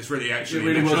euphemism, but it's really actually It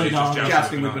really was literally just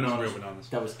jousting with bananas, bananas. real bananas.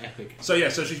 That was epic. So yeah,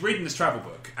 so she's reading this travel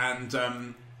book, and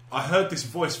I heard this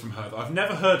voice from her that I've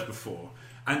never heard before,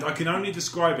 and I can only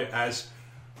describe it as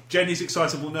Jenny's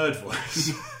excitable nerd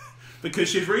voice, because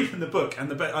she's reading the book, and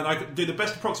I do the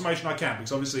best approximation I can,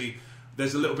 because obviously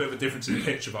there's a little bit of a difference in the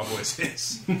pitch of our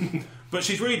voices. But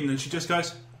she's reading, and she just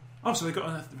goes, "Oh, so they got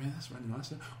that's really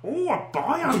nice. Oh, a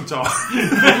biodome."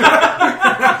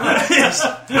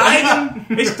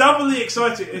 It's doubly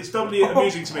exciting. It's doubly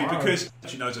amusing to me because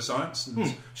she knows her science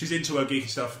and she's into her geeky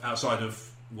stuff outside of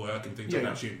work and things like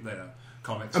that. She,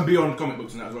 comics And beyond comic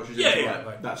books and that as well. She's Yeah, into, yeah.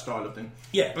 like, that style of thing.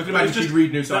 Yeah, I can imagine she'd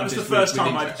read New That was Scientist the first with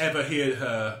time I'd interest. ever heard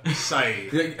her say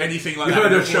Yeah, anything like you that.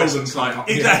 heard in her a voice Sheldon that's like type.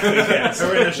 exactly. Yeah,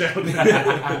 her inner Sheldon.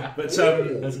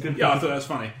 But That's good. yeah, I thought that was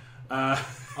funny.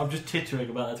 I'm just tittering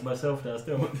about that to myself now.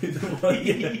 Still.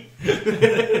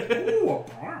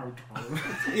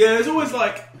 Yeah, there's always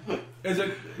like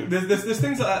there's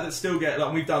things like that still get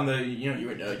like we've done the you're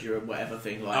a nerd, you're a whatever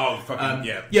thing like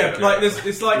yeah. But like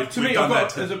there's like to me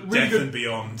there's a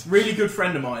really good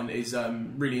friend of mine is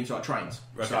really into like trains.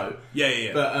 Okay. So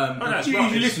yeah. But he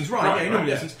usually listens, right? He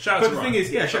normally listens. Shout out but to the Ryan. thing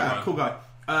is, shout out, cool guy.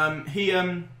 He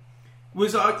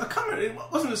was I can't remember. It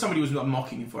wasn't that somebody was like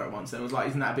mocking him for it once. It was like,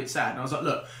 isn't that a bit sad? And I was like,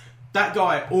 look. That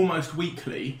guy almost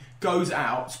weekly goes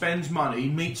out, spends money,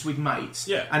 meets with mates,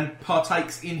 and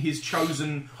partakes in his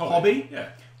chosen hobby. Yeah.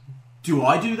 Do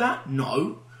I do that?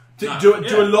 No. Do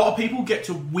a lot of people get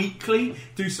to weekly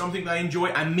do something they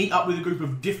enjoy and meet up with a group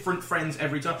of different friends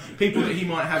every time? People that he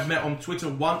might have met on Twitter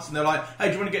once, and they're like, "Hey,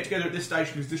 do you want to get together at this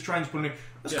station because this train's pulling in?"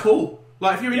 That's cool.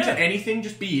 Like, if you're into anything,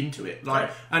 just be into it. Like,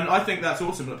 and I think that's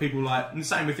awesome. Like, people like, and the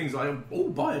same with things like,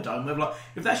 buy a dome. They're like,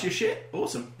 if that's your shit,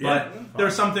 awesome. Yeah, like, there are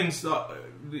some things that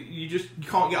you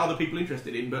can't get other people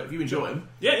interested in, but if you enjoy them,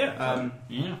 yeah,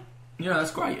 that's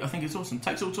great. I think it's awesome.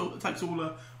 Takes all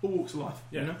walks of life.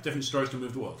 Yeah, you know? Different strokes to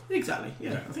move the world. Exactly.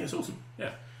 Yeah, I think it's awesome.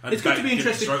 Yeah. And it's good to be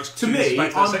interested. To me, I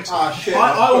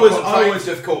always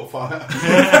just caught fire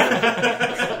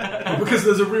because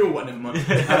there's a real one. Never mind.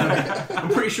 I'm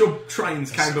pretty sure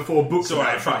trains came before books. Sorry,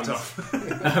 I fucked up.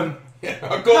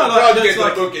 I've got to get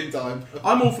the book in time.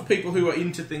 I'm all for people who are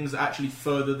into things that actually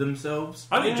further themselves.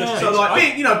 I think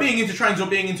being into trains or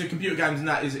being into computer games and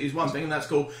that is one thing, and that's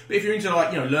cool. But if you're into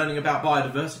learning about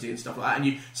biodiversity and stuff like that,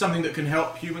 and something that can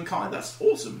help humankind, that's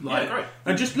awesome. Like, great.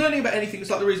 And just learning about anything.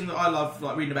 It's like the reason that I love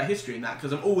like reading about history and that,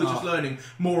 because I'm always just learning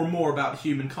more and more about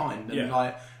humankind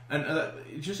and And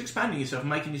just expanding yourself,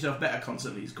 making yourself better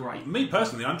constantly is great. Me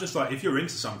personally, I'm just like, if you're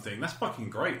into something, that's fucking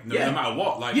great. No matter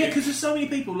what. Like, because there's so many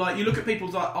people, like, you look at people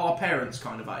like our parents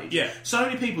kind of age. Yeah. So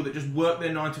many people that just work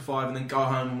their 9 to 5 and then go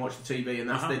home and watch the TV and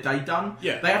that's their day done.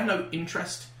 Yeah. They have no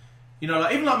interest. You know,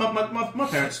 like, even like my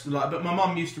parents, like, but my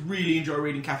mum used to really enjoy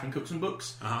reading Catherine Cookson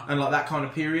books and like that kind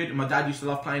of period. And my dad used to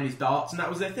love playing his darts, and that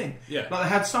was their thing. Yeah. Like, they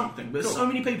had something. But there's so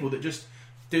many people that just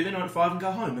do their 9 to 5 and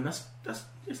go home, and that's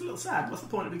it's a little sad. What's the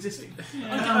point of existing?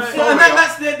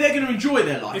 They're going to enjoy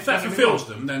their life. If that fulfills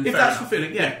them, then if that's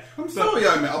fulfilling, I'm sorry,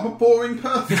 I'm a boring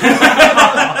person.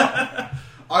 I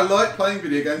like playing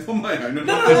video games on my own. But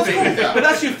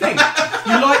that's your thing.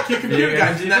 You like your computer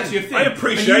games, and that's your thing. I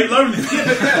appreciate loneliness.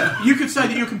 You could say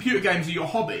that your computer games are your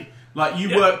hobby. Like,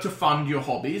 you work to fund your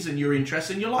hobbies and your interests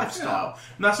and your lifestyle.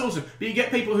 And that's awesome. But you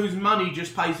get people whose money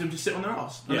just pays them to sit on their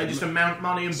ass. And they just amount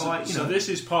money and buy, So this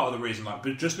is part of the reason, like,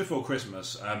 but just before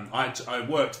Christmas, I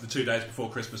worked the 2 days before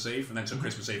Christmas Eve and then took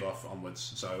Christmas Eve off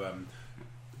onwards. So,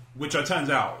 which it turns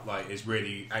out, like, is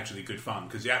really actually good fun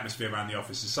because the atmosphere around the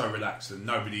office is so relaxed and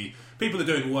people are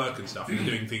doing work and stuff and they're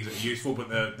doing things that are useful,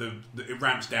 but it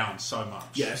ramps down so much.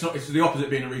 Yeah, it's the opposite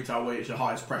being a retail where it's your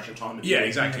highest pressure time.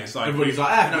 Exactly. It's like everybody's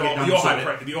like,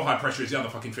 your high pressure is the other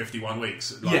fucking 51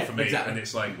 weeks, like, for me. Exactly. And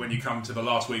it's like when you come to the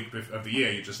last week of the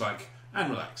year, you're just like,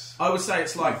 and relax. I would say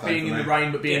it's like being in the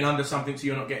rain but being under something so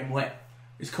you're not getting wet.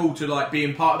 It's cool to like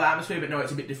being part of the atmosphere, but no,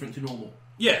 it's a bit different to normal.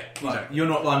 Yeah, like, exactly. You're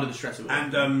not under the stress of it.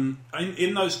 And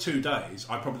in those 2 days,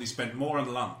 I probably spent more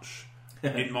on lunch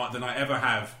than I ever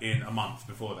have in a month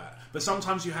before that. But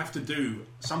sometimes you have to do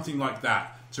something like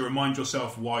that to remind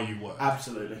yourself why you work.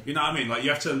 Absolutely. You know what I mean? Like,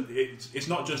 you have to. It's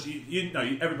not just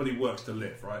everybody works to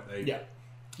live, right?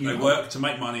 They work to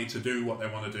make money to do what they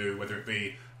want to do, whether it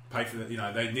be pay for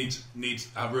they need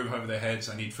a roof over their heads,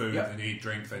 they need food, they need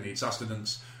drink, they need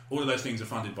sustenance. All of those things are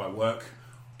funded by work.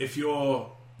 If you're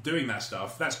doing that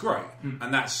stuff, that's great,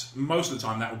 and that's most of the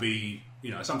time that will be,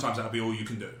 sometimes that'll be all you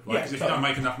can do. Because if you don't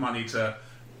make enough money to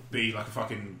be like a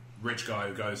fucking rich guy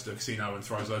who goes to a casino and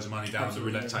throws loads of money down on the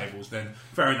roulette tables, then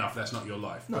fair enough, that's not your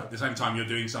life. No. But at the same time, you're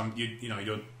doing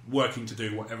you're working to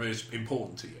do whatever is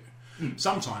important to you.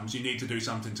 Sometimes you need to do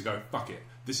something to go, fuck it,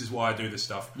 this is why I do this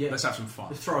stuff. Let's have some fun.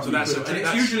 Let's throw a few quid away. And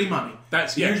it's usually money.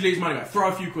 Usually it's money back. Throw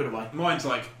a few quid away. Mine's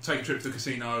like, take a trip to the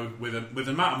casino with an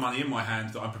amount of money in my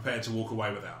hand that I'm prepared to walk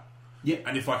away without. Yeah.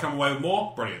 And if I come away with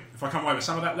more, brilliant. If I come away with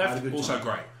some of that left, also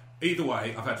great. Either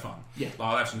way, I've had fun. Yeah. Like,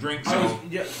 I'll have some drinks. Perfect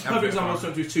example I was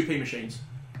talking to is 2p machines.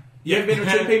 You ever been to a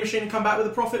 2p machine and come back with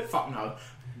a profit? Fuck no.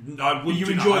 You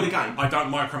enjoy the game. I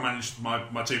don't micromanage my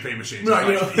 2p machines. No,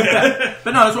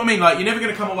 but no, that's what I mean. Like, you're never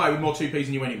going to come away with more 2p's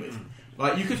than you went in with.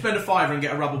 Like, you could spend a fiver and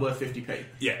get a rubber worth 50p.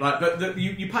 Yeah. Like, but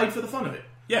you paid for the fun of it.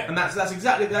 Yeah. And that's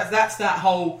exactly that's that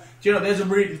whole. Do you know? There's the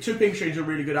 2p machines are a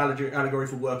really good allegory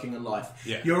for working and life.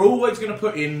 Yeah. You're always going to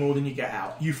put in more than you get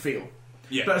out. You feel.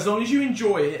 Yeah. But as long as you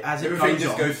enjoy it as Everything it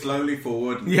just goes on. goes slowly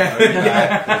forward.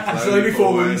 Slowly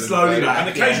forward and slowly back. And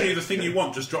occasionally the thing you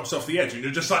want just drops off the edge, and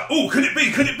you're just like, "Oh, could it be?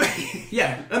 Could it be?"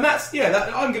 Yeah, and that's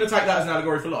I'm going to take that as an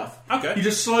allegory for life. Okay. You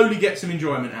just slowly get some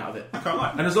enjoyment out of it. I can't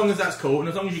lie. And as long as that's cool, and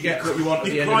as long as you get what you want at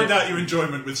the You end grind of it. out your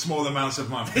enjoyment with small amounts of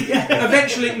money. Yeah,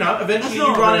 eventually you not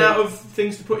run really- out of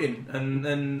things to put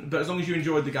in, but as long as you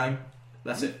enjoyed the game,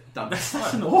 that's it, done. That's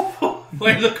an awful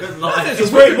way to look at life.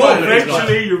 It's very well.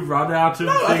 Eventually, you run out of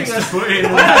I things think to put in.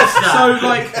 So,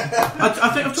 like, I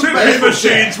think I've talked 2P about it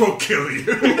machines will kill you.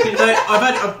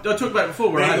 I talked about it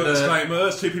before where I had Legal the...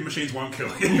 disclaimers: 2P machines won't kill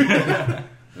you.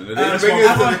 And it didn't bring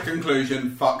us to the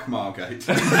conclusion, fuck Margate.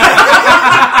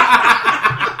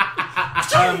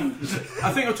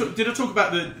 I think did I talk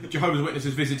about the Jehovah's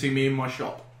Witnesses visiting me in my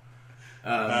shop?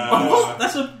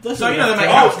 That's So, a you know, they make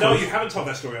Oh, house no, calls. you haven't told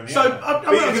that story on the So, air. I'm not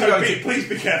going to go into... Please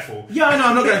be careful. Yeah, no,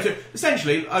 I'm not going to.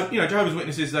 Essentially, Jehovah's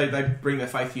Witnesses, they bring their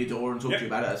faith to your door and talk to you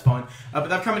about it, that's fine. But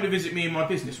they've come in to visit me in my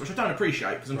business, which I don't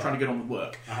appreciate because I'm trying to get on with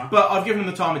work. But I've given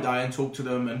them the time of day and talked to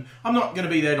them, and I'm not going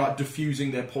to be there, like, diffusing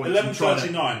their points.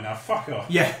 11:39 now, fuck off.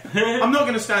 Yeah. I'm not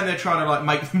going to stand there trying to, like,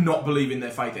 make them not believe in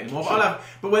their faith anymore.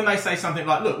 But when they say something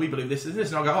like, look, we believe this and this,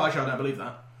 and I'll go, oh, actually, I don't believe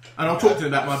that. And I'll talk to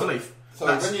them about my belief. So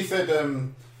when you said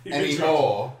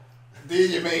anymore, do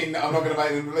you mean I'm not going to make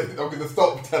them believe? I'm going to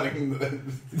stop telling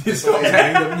them. Stop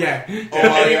telling them, yeah.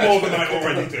 Any more than I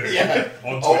already do. Yeah.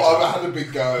 On Twitter. I've had a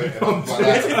big go at it. Like,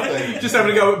 that's the thing. Just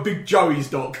having a go at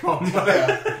bigjoeys.com.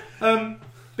 Yeah.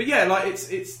 But yeah, like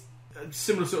it's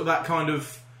similar sort of that kind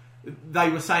of. They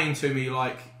were saying to me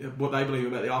like what they believe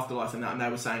about the afterlife and that, and they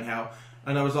were saying how,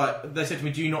 and I was like, they said to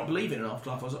me, "Do you not believe in an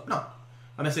afterlife?" I was like, "No."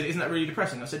 And they said, "Isn't that really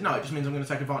depressing?" I said, "No, it just means I'm going to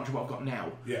take advantage of what I've got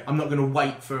now. Yeah. I'm not going to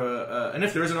wait for, and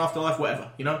if there is an afterlife,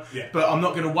 whatever, you know. Yeah. But I'm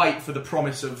not going to wait for the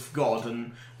promise of God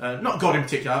and not God in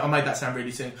particular. I made that sound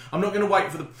really silly. I'm not going to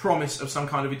wait for the promise of some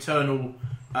kind of eternal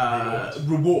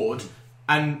reward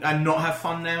and not have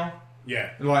fun now.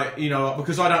 Yeah. Like, you know,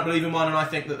 because I don't believe in one, and I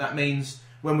think that means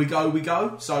when we go, we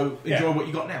go. So enjoy what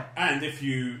you got now. And if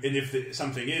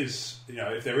something is,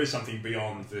 if there is something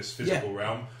beyond this physical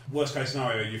realm, worst case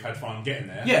scenario, you've had fun getting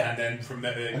there. Yeah. And then from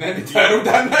there, And then eternal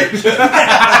damnation.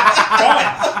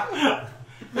 fine.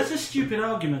 That's a stupid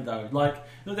argument, though. Like,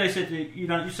 they said,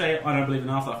 you say, I don't believe in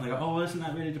afterlife, and they go, oh, well, isn't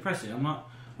that really depressing? I'm like,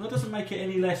 well, that doesn't make it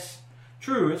any less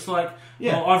true. It's like,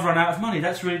 well, I've run out of money,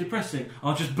 that's really depressing.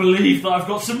 I'll just believe that I've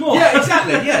got some more. Yeah,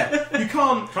 exactly, yeah. You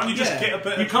can't... Can't you just get a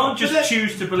bit? You can't just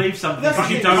choose to believe something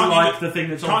because you Can't don't you like the thing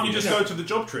that's Can't you obvious. just go to the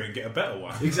job tree and get a better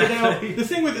one? Exactly. Now, the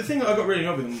thing that I got really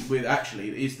annoyed with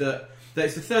actually is that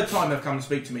it's the third time they've come to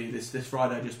speak to me this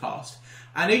Friday just passed.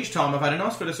 And each time I've had a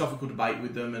nice philosophical debate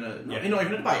with them, and not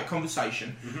even a debate, a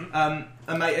conversation. Mm-hmm.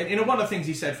 And one of the things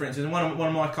he said, for instance, and one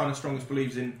of my kind of strongest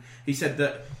beliefs in, he said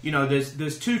that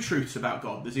there's two truths about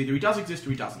God. There's either he does exist or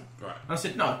he doesn't. Right. And I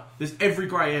said no. There's every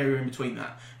grey area in between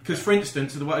that. Because, for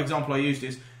instance, the example I used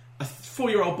is a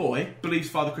 4-year-old boy believes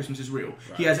Father Christmas is real.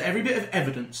 Right. He has every bit of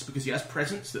evidence because he has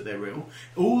presence that they're real.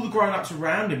 All the grown-ups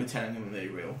around him are telling him they're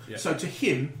real. Yeah. So to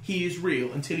him, he is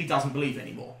real until he doesn't believe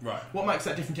anymore. Right. What makes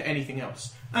that different to anything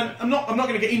else? And I'm not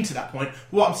going to get into that point.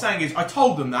 What I'm saying is, I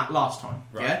told them that last time.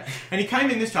 Right. Yeah. And he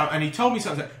came in this time and he told me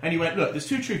something, and he went, "Look, there's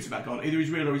two truths about God. Either he's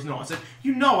real or he's not." I said,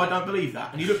 I don't believe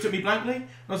that. And he looked at me blankly. And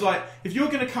I was like, if you're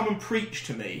going to come and preach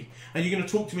to me and you're going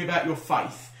to talk to me about your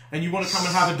faith, and you want to come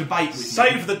and have a debate with me.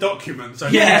 Save the documents.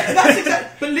 Okay? Yeah, that's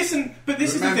exactly. But listen,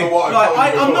 this is the thing.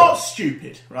 I'm not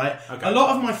stupid, right? Okay. A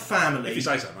lot of my family. If you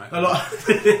say so, mate. A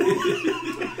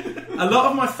lot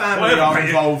of my family are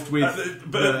involved with.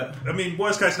 I mean,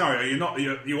 worst case scenario, you're not.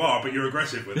 You are, but you're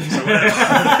aggressive with it. So whatever.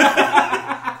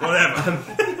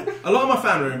 Whatever. A lot of my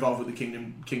family are involved with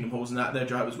the Kingdom Halls and that. They're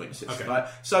Jehovah's Witnesses. Okay. Right?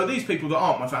 So these people that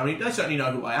aren't my family, they certainly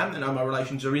know who I am. They know my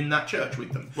relations are in that church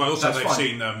with them. Well, also they've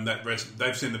seen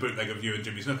they've seen the bootleg of you and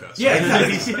Jimmy Snooker. So. Yeah,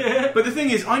 exactly. But the thing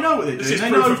is, I know what they're doing. This is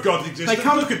proof of God's existence.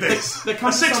 Look at this. They come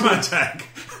a 6-man tag.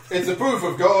 It's the proof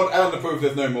of God and the proof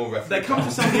there's no more reference. They come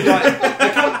to something like...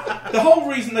 the whole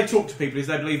reason they talk to people is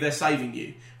they believe they're saving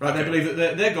you. Right? Okay. They believe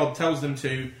that their God tells them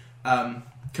to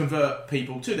convert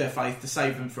people to their faith to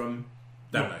save them from...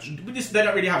 damnation. They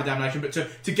don't really have a damnation, but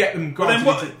to get them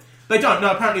granted... They don't.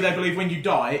 No, apparently they believe when you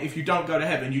die, if you don't go to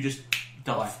heaven, you just...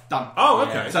 die. Done. Oh,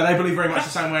 okay. So they believe very much the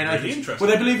same way in really atheists. Interesting.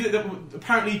 Well, they believe that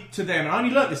apparently to them, and I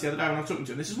only learnt this the other day when I was talking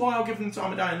to them, this is why I'll give them the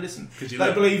time of day and listen.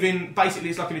 They believe in, basically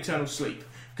it's like an eternal sleep.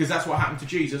 Because that's what happened to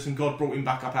Jesus, and God brought him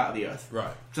back up out of the earth.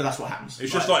 Right. So that's what happens.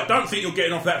 It's just like, don't think you're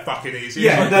getting off that fucking easy.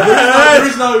 Yeah,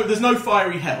 there's no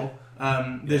fiery hell.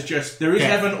 There is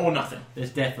heaven or nothing.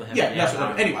 There's death or heaven. Yeah, that's what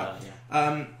I mean. Anyway.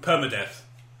 Permadeath.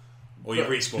 Or you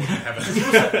respawn in heaven.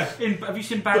 Have you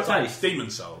seen Bad Taste? Demon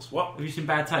Souls. What? Have you seen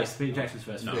Bad Taste? Peter Jackson's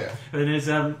first No. film. Yeah. And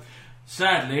there's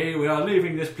sadly, we are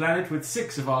leaving this planet with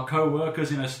 6 of our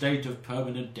co-workers in a state of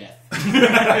permanent death.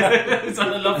 So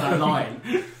I love that line.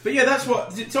 But yeah, that's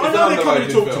what. So I know they're coming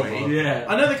to talk to film, me. Yeah.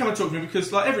 I know they're coming to talk to me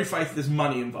because, like every faith, there's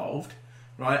money involved,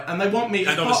 right? And they want me as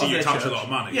And part obviously of you their touch church. a lot of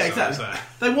money. Yeah, so exactly.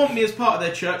 it's, They want me as part of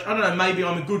their church. I don't know. Maybe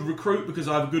I'm a good recruit because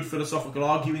I have a good philosophical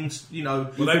arguing. You know.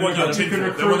 Well, they want your You can tinfoil. They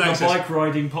recruit want the access. bike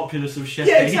riding populace of Sheffield.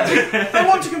 Yeah, exactly. They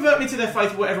want to convert me to their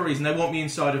faith for whatever reason. They want me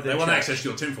inside of their They want church. access to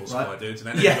your tinfoil supply, Right. dudes,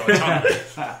 and then Yeah. you've got a ton of it.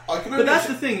 I can But that's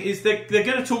the thing, is they're going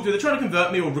to talk to. They're trying to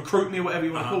convert me or recruit me or whatever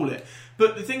you want to call it.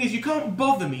 But the thing is, you can't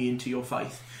bother me into your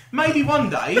faith. Maybe one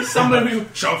day, someone who...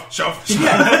 Shove.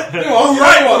 Yeah. all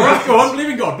right, All right, go on, believe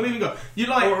in God, believe in God. You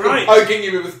like... All right. poking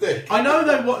you with a stick. I know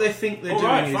that what they think they're All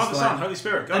doing right, is Father, like... Son, Holy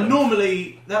Spirit. Go And on.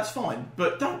 normally, that's fine.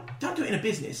 But don't do it in a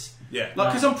business. Yeah. Like,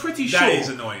 because I'm pretty sure... That is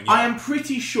annoying, yeah. I am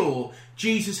pretty sure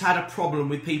Jesus had a problem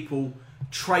with people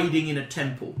trading in a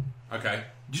temple. Okay.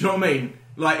 Do you know what I mean?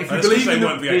 Like, if you That's 'cause believe they in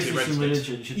weren't the... VAT Business and registered.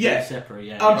 religion should Yeah. be separate,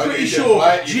 yeah. I'm Oh, pretty you can sure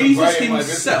play- you can Jesus play in my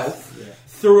himself Yeah.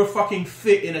 threw a fucking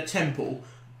fit in a temple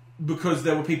because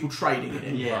there were people trading in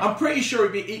it. Yeah. I'm pretty sure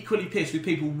he'd be equally pissed with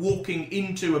people walking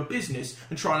into a business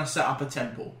and trying to set up a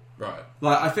temple. Right.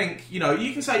 Like, I think, you know,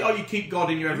 you can say, oh, you keep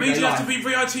God in your It everyday means you life. have to be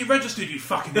VAT registered, you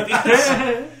fucking idiots.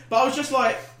 But I was just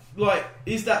like,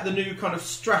 is that the new kind of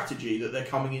strategy that they're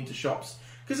coming into shops?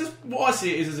 Because what I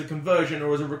see it is as a conversion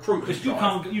or as a recruitment Because you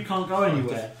drive. can't go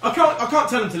anywhere. I can't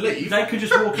tell them to leave. They could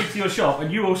just walk into your shop,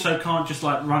 and you also can't just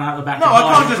like run out the back. No, and I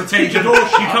hide can't and just pretend keep the you're- door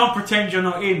shut. You can't pretend you're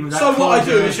not in. With that So what I clause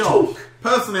do in the is shop. talk.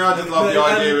 Personally, I just love the No,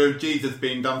 idea of Jesus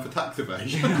being done for tax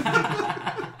evasion.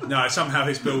 No, somehow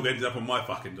his bill ended up on my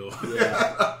fucking door.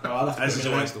 Yeah. Oh, I'll have to As put is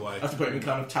him in always a- the way. I have to put him in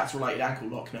kind of tax-related ankle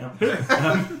lock now.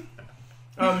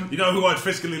 You know who I'd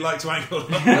fiscally like to ankle?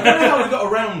 I don't know how we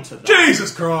got around to that.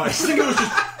 Jesus I Christ! think it was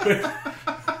just...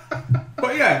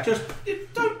 But yeah, just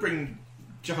don't bring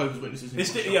Jehovah's Witnesses in.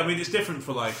 It's I mean, it's different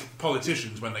for like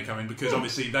politicians when they come in because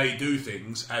obviously they do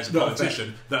things as a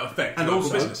politician that affect And local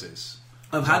also- businesses.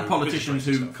 I've So, had politicians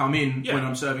business who stuff. come in Yeah. when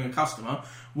I'm serving a customer,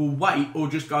 will wait or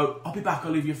just go, I'll be back,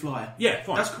 I'll leave you a flyer. Yeah,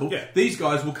 fine. That's cool. Yeah. These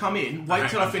guys will come in, wait Hang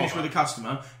till I on, finish pop with a up.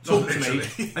 customer, talk to me,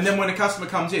 literally. and then when a customer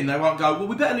comes in, they won't go, well,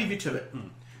 we better leave you to it.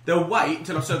 They'll wait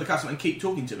until I've served the customer and keep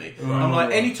talking to me. I'm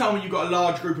like, any time when you've got a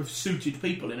large group of suited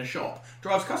people in a shop,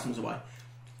 drives customers away.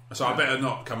 So I better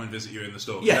not come and visit you in the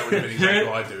store. Yeah. That would have been exactly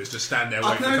what I do. Is just stand there,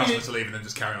 wait for the can customer only- to leave, and then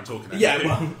just carry on talking. Yeah,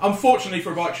 well, unfortunately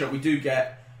for a bike shop, we do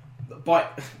get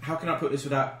how can I put this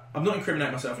without... I'm not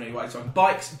incriminating myself in any way. So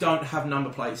bikes don't have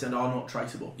number plates and are not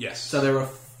traceable. Yes. So they're a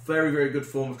very, very good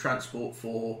form of transport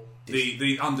for...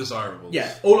 the undesirables.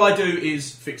 Yeah, all I do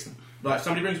is fix them. Like, if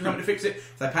somebody brings me something to fix it,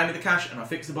 if they pay me the cash and I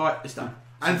fix the bike, it's done.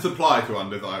 And supply to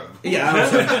undesirable. Yeah,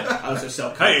 I also sell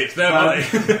coke. Hey, it's their money.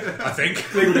 I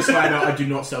think. Legal disclaimer, I do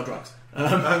not sell drugs.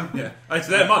 Yeah, it's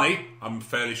their money. I'm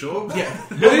fairly sure. Yeah.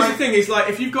 But here's the thing, is like,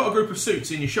 if you've got a group of suits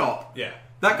in your shop, Yeah.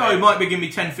 that guy who might be giving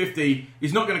me $10.50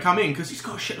 is not going to come in because he's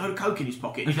got a shitload of coke in his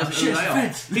pocket. He doesn't know who they are.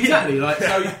 Exactly. Like,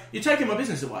 so you're taking my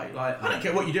business away. Like, I don't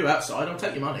care what you do outside. I'll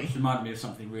take your money. It reminded me of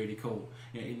something really cool.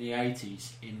 You know, in the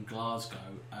 80s in Glasgow,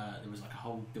 there was like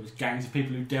there was gangs of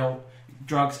people who dealt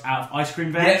drugs out of ice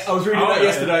cream vans. Yes, I was reading that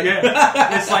yesterday.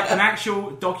 Yeah. It's like an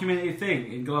actual documented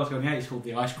thing in Glasgow in the 80s called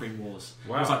the Ice Cream Wars.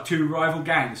 Wow. It was like 2 rival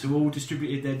gangs who all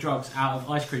distributed their drugs out of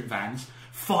ice cream vans,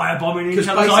 firebombing each 'Cause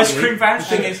other's ice basically, cream vans.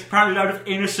 the thing And is- apparently a load of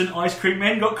innocent ice cream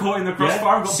men got caught in the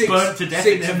crossfire and got burnt to death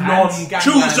in Six their vans. non-gangland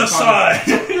Choose a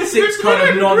side. Six kind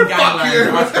of non-gangland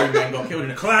you. ice cream men got killed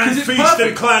in it. Clan 'Cause it's feast perfect.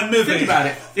 and clan Think movie. about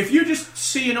it. If you just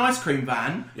see an ice cream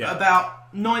van Yeah. at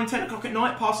about 9, 10 o'clock at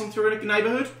night passing through a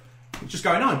neighbourhood, just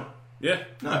going home. Yeah.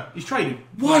 No, he's trading.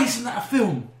 Why isn't that a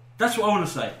film? That's what I want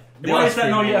to say. The Why ice is that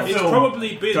cream not yet a It's film?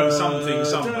 probably been something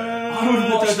somewhere. I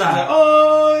would watch that.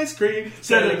 Ice cream,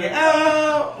 selling it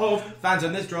out of fans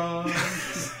and there's drugs.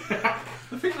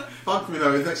 The thing that bugs me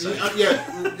though is that,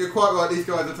 yeah, you're quite right, these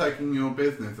guys are taking your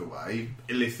business away,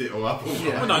 illicit or otherwise.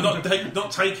 Yeah. Well, no,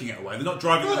 not taking it away. They're not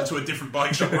driving them to a different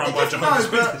bike shop run by No, Jehovah's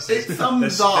but Witnesses. it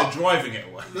sums up. They're driving it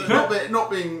away. Not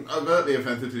being overtly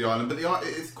offensive to the island, but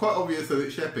it's quite obvious that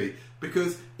it's Sheppy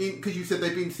because you said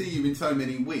they've been to see you in so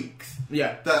many weeks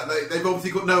Yeah. that they've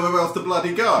obviously got nowhere else to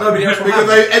bloody go. Nobody else will because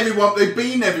have they've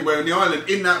been everywhere on the island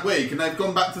in that week and they've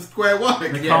gone back to square one.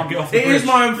 Can't get off the It is bridge.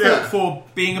 my own fault Yeah. for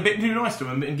being a bit too nice to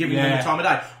them and giving them Yeah. the time of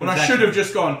day. When I Exactly. should have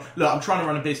just gone, look, I'm trying to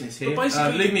run a business here. But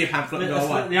basically- Leave me a pamphlet and go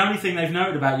away. The only thing they've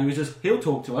noted about you is just he'll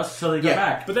talk to us, so they go Yeah.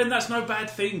 back. But then that's no bad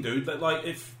thing, dude. That like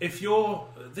if you're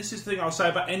this is the thing I'll say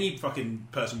about any fucking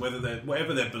person,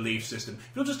 whatever their belief system.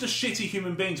 If you're just a shitty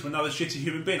human being to another shitty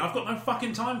human being, I've got no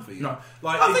fucking time for you. No.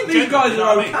 Like, I think these guys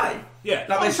are okay. Yeah,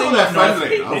 like, they seem like nice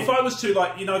people. If I was to,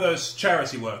 like, you know, those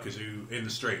charity workers who in the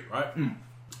street, right? Mm.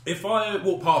 If I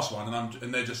walk past one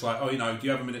and they're just like, oh, you know, do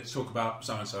you have a minute to talk about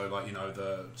so and so, like, you know,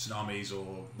 the tsunamis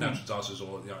or natural disasters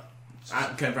or, you know.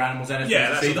 Care for animals, anything. Yeah,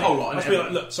 that's the whole lot. I'll just be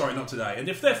like, look, sorry, not today. And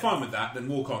if they're fine with that, then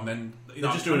walk on. Then you know,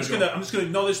 I'm just going to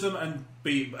acknowledge them and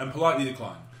politely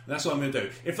decline. And that's what I'm going to do.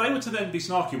 If they were to then be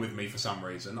snarky with me for some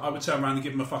reason, I would turn around and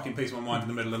give them a fucking piece of my mind in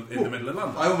the middle of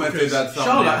London. I almost did that.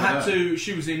 Charlotte had to.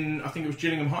 She was in, I think it was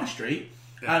Gillingham High Street.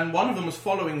 Yeah. And one of them was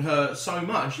following her so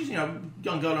much. She's, you know, a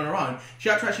young girl on her own. She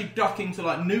had to actually duck into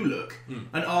like New Look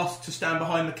and ask to stand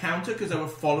behind the counter because they were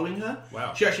following her.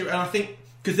 Wow. She actually, and I think.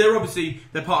 Because they're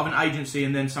part of an agency,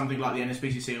 and then something like the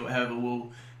NSPCC or whatever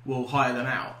will hire them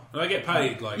out. And they get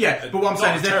paid, like... Yeah, but what I'm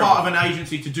saying is they're part of an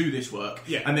agency to do this work.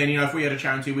 Yeah. And then, you know, if we had a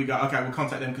charity, we go, okay, we'll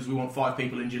contact them because we want 5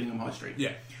 people in Gillingham High Street.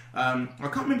 Yeah. I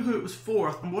can't remember who it was for.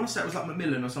 I want to say it was like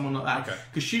Macmillan or someone like that. Okay.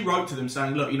 Because she wrote to them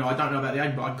saying, look, you know, I don't know about the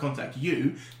agency, but I can contact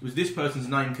you. It was this person's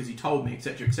name because he told me,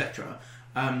 etc., etc.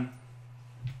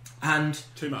 And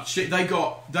too much. They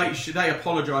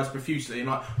apologised profusely, and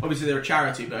like obviously they're a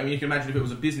charity, but I mean you can imagine if it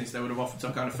was a business, they would have offered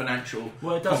some kind of financial.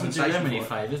 Well, it doesn't do them any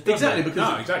favours. Exactly, because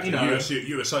no, exactly. You know,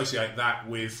 you associate that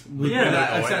with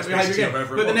that behaviour again.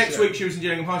 But the next week week she was in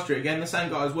Gillingham High Street again. The same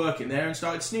guy was working there and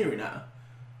started sneering at her.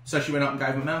 So she went up and gave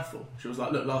him a mouthful. She was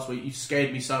like, look, last week you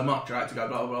scared me so much I had to go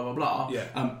blah, blah, blah, blah, blah.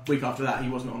 Yeah. Week after that, he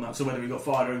wasn't on that. So whether he got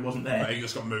fired or he wasn't there. He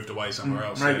just got moved away somewhere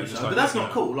else. Maybe so. But that's not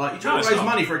cool. Like, you're trying to raise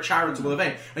money for a charitable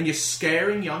event and you're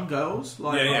scaring young girls.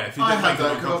 Like, If you I had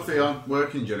that because obviously I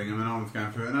work in Gillingham and I was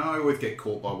going through it, and I always get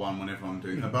caught by one whenever I'm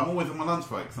doing that. But I'm always on my lunch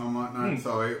break, so I'm like, no,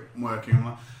 sorry, I'm working. I'm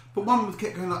like, but one was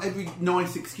kept going, like, every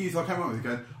nice excuse I came up with,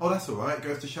 going, oh, that's all right. It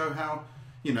goes to show how,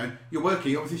 you know, you're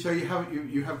working. Obviously, show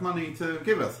you have money to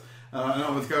give us. And I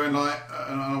was going like,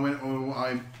 and I went, oh,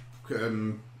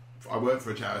 I work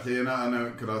for a charity, and I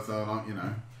know, could I say, like, you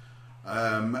know,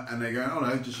 and they're going, oh no,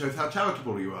 it just shows how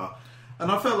charitable you are.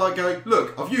 And I felt like going,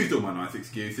 look, I've used all my nice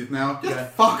excuses now,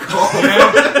 just fuck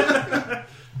off.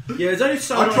 Yeah, there's only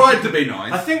so I tried to be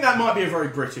nice. I think that might be a very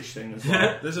British thing as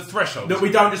well. There's a threshold. That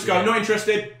we don't just go, not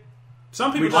interested.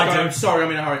 Some people go, sorry,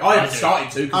 I'm in a hurry. I haven't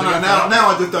started to. Oh, no, now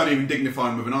I just don't even dignify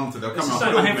them with an answer. They'll come up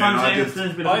and talk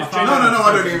to me. I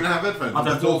don't even have headphones. I'm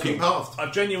just walking past.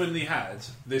 I've genuinely had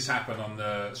this happen on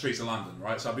the streets of London,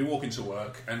 right? So I'll be walking to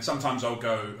work, and sometimes I'll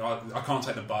go, I can't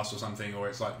take the bus or something, or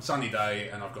it's like a sunny day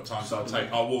and I've got time, so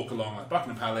I'll walk along like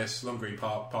Buckingham Palace, Long Green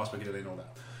Park, past Piccadilly and all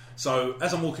that. So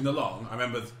as I'm walking along, I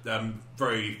remember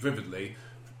very vividly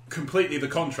completely the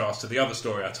contrast to the other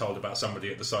story I told about somebody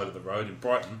at the side of the road in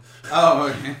Brighton. Oh,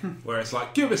 okay. Where it's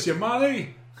like, give us your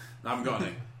money. I haven't got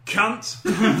any. Cunt.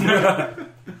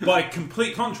 By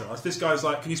complete contrast, this guy's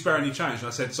like, can you spare any change? And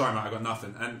I said, sorry mate, I got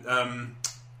nothing.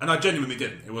 And I genuinely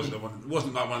didn't. It wasn't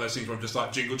like one of those things where I'm just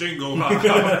like, jingle, jingle.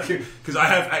 Because I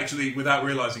have actually, without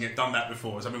realising it, done that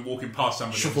before. As I've been walking past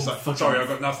somebody, I'm just like, sorry, I've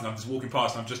got nothing. I'm just walking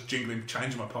past and I'm just jingling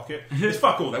change in my pocket. It's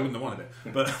fuck all, they wouldn't have wanted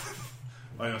it. But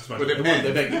I suppose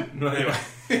they beg you. Anyway.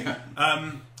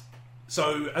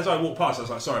 So as I walked past, I was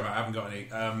like, sorry mate, I haven't got any.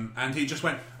 And he just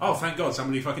went, oh, thank God,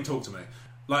 somebody fucking talked to me.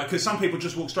 Like, because some people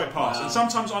just walk straight past. Wow. And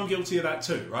sometimes I'm guilty of that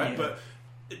too, right? Yeah.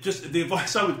 But just the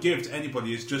advice I would give to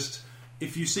anybody is just,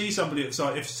 if you see somebody at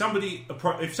sight, if somebody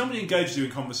engages you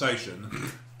in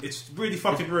conversation, it's really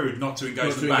fucking rude not to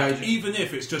engage them back, even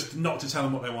if it's just not to tell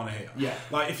them what they want to hear. Yeah.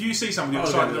 Like, if you see somebody at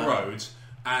the side of the road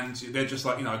and they're just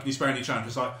like, you know, can you spare any change?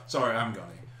 It's like, sorry, I haven't got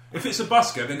any. If it's a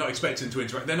busker, they're not expecting to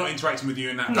interact. They're not interacting with you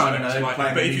in that respect. No, like,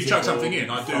 but if you chuck something in,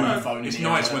 I do. It's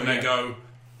nice when they go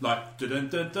like, dun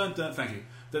dun dun dun. Thank you.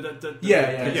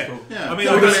 Yeah. Cool. I mean,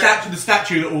 the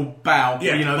statue that will bow.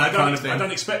 Yeah, you know, that kind of thing. I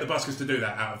don't expect the buskers to do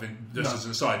that out of just as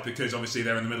an aside, because obviously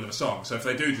they're in the middle of a song. So if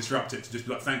they do disrupt it, to just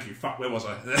be like, "Thank you, fuck, where was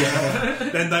I?"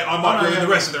 Then I might ruin the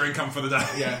rest of their income for the day.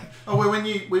 Yeah. Oh well, when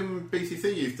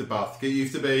BCC used to busk, it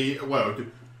used to be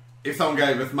if someone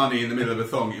gave us money in the middle of a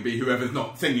song, it'd be whoever's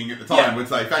not singing at the time would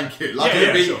say thank you. Like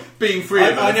being free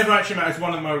of us. I never actually managed.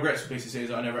 One of my regrets with BCC is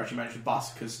that I never actually managed to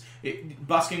busk, because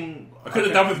busking. I could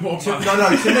have done with more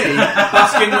money. To me,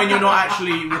 busking when you're not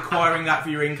actually requiring that for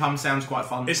your income sounds quite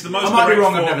fun. It's the most. I might be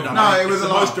wrong. I've never done. No, it was the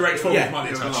most direct form of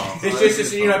money touch. It's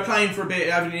just playing for a bit,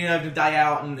 having the day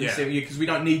out, and because we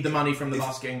don't need the money from the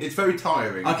busking. It's very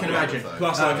tiring. I can imagine.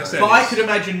 Plus, like I said, but I could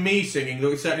imagine me singing.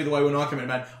 Certainly the way when I come in a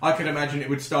band, I could imagine it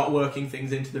would start working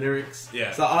things into the lyrics. Yeah.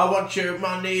 It's like, I want your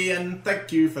money and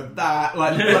thank you for that.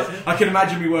 Like I can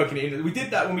imagine me working it in. We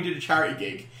did that when we did a charity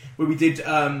gig where we did.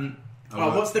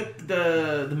 What's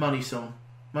the money song?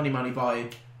 Money by...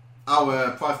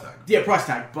 Price Tag. Yeah, Price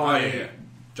Tag by... yeah.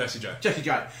 Jessie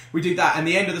J. We did that, and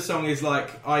the end of the song is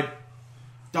like, I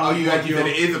don't you want actually said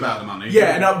it is about the money.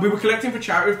 Yeah, and we were collecting for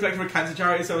charity, we were collecting for cancer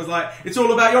charity, so I was like, it's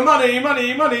all about your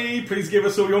money, please give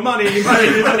us all your money,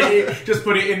 just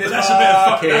put it in this That's a bit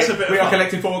of fun. That's a bit of we fun. are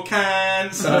collecting for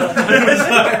cancer.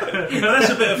 That's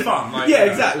a bit of fun. Like, yeah,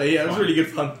 exactly, yeah, it was really good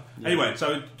fun. Anyway,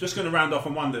 so just going to round off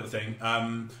on one little thing.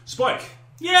 Spike,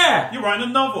 Yeah! you're writing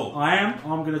a novel. I am.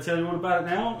 I'm going to tell you all about it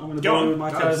now. I'm going to Go on. with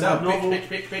my tale about novel.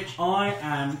 Pitch.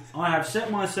 I have set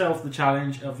myself the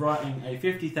challenge of writing a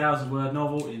 50,000 word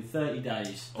novel in 30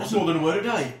 days. That's more than a word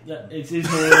a day. It is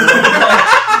more than a word a day.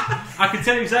 I can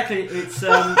tell you exactly. It's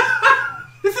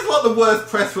This is like the worst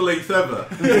press release ever.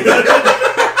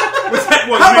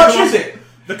 How much is it?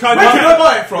 The kind Where can I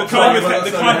buy it from? The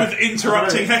kind with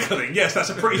interrupting heckling. Yes, that's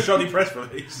a pretty shoddy press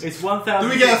release. It's 1,000.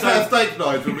 Do we get a set of steak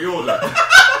knives when we order?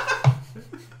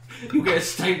 You'll get a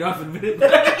steak knife in a minute.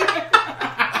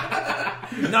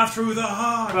 Not through the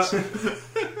heart.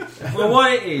 Well,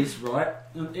 what it is, right?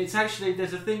 It's actually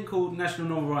there's a thing called National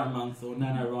Novel Writing Month or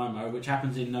NaNoWriMo, which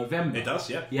happens in November. It does,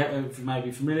 yeah. Yeah, if you may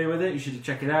be familiar with it, you should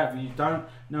check it out. If you don't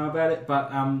know about it,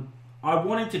 but I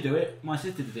wanted to do it. My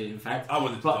sister did it, in fact. I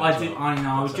wanted to but do it I as did. well. I know.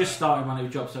 I was just starting my new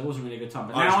job, so it wasn't really a good time.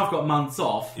 But I now was- I've got months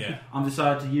off. Yeah. I'm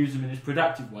decided to use them in this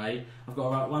productive way. I've got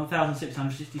about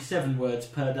 1,667 words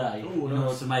per day in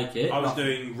order to make it. I was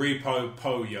doing Repo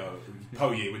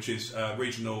Poye, which is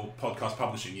regional podcast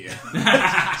publishing year. So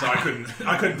I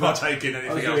couldn't partake in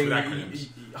I was anything else doing with acronyms.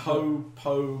 Ho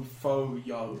Po Fo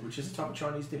Yo, which is a type of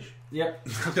Chinese dish. Yep. I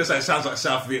was going to say, it sounds like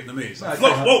South Vietnamese. Like,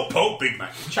 No, whoa, po, Big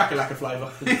Mac. Chakalaka flavour.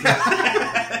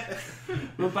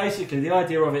 Well, basically, the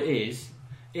idea of it is,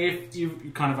 if you're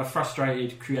kind of a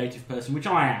frustrated creative person, which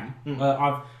I am,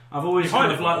 I've always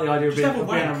kind of liked the idea of being able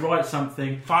to write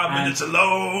something. 5 minutes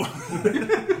alone.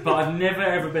 But I've never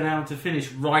ever been able to finish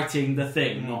writing the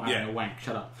thing. Not having a wank.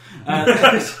 Shut up. Never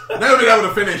been able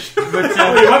to finish. But,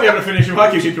 You might be able to finish if I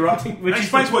keep interrupting. Which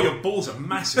explains why your balls are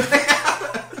massive.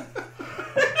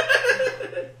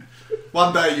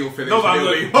 One day you'll finish. Not that and I'm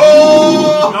you'll looking. be,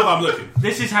 oh! Not that I'm looking.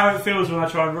 This is how it feels when I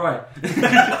try and write.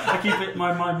 I keep it.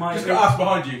 My Just got us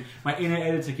behind you. my inner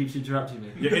editor keeps interrupting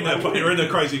me. You're in a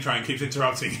crazy train, keeps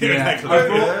interrupting you.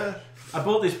 Yeah. I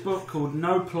bought this book called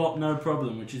No Plot, No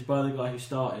Problem, which is by the guy who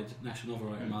started National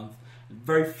Novel Writing Month. A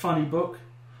very funny book.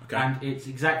 Okay. And it's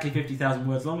exactly 50,000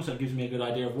 words long, so it gives me a good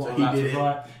idea of what So I'm he about to did it.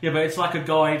 write. Yeah, but it's like a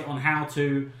guide on how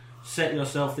to set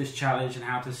yourself this challenge and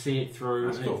how to see it through.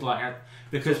 That's And cool. it's like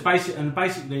because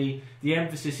basically the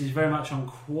emphasis is very much on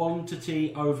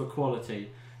quantity over quality.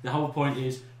 The whole point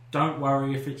is don't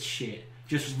worry if it's shit.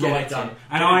 Just Get it write done.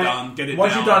 it. Get it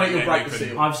Once down, you've done it, and you'll then break you the can-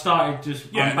 seal. I've started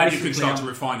just. Yeah, I'm and then you can basically- start to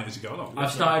refine it as you go along.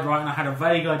 I've started writing. I had a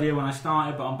vague idea when I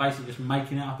started, but I'm basically just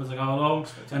making it up as I go along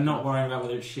and not worrying about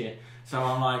whether it's shit. So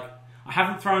I'm like, I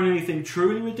haven't thrown anything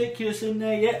truly ridiculous in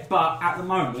there yet, but at the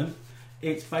moment,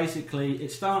 it's basically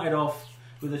it started off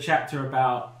with a chapter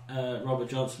about Robert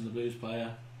Johnson, the blues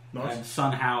player, Nice. and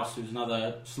Son House, who's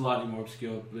another slightly more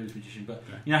obscure blues magician. But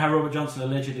you know how Robert Johnson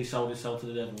allegedly sold his soul to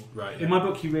the devil. Right. In my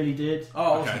book, he really did.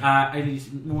 Oh, Okay. And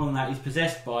he's more than that. He's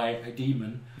possessed by a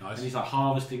demon, Nice. and he's like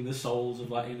harvesting the souls of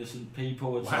like innocent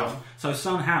people and so Wow. on. So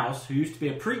Son House, who used to be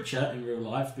a preacher in real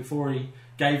life before he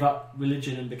gave up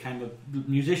religion and became a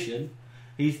musician,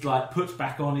 he's like puts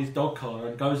back on his dog collar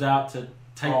and goes out to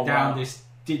take down this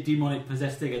demonic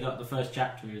possessed thing. And the first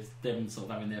chapter is them sort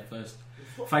of having their first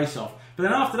face off. But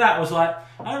then after that, I was like,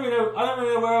 I don't really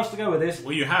know where else to go with this.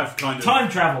 Well, you have kind of Time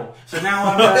travel. So now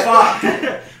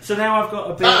I've so now I've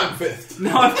got a bit. Time fist.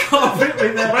 No, I've got a bit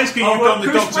with that. Basically, I've you've got done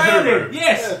the Chris Doctor Who Brown in. route.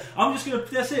 Yes, I'm just gonna.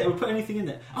 That's it. I'll put anything in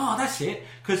there. Oh, that's it.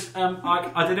 Because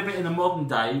I did a bit in the modern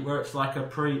day where it's like a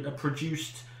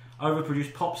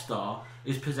overproduced pop star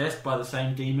is possessed by the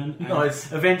same demon. And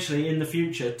Nice. eventually, in the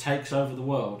future, takes over the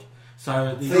world.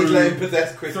 So the Please let him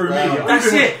possess Chris through Brown. media.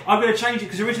 that's it. I'm going to change it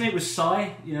because originally it was Psy,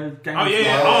 Game Oh of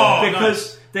yeah, Thrones. oh,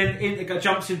 Because then it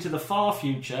jumps into the far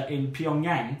future in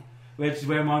Pyongyang, which is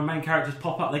where my main characters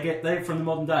pop up. They're from the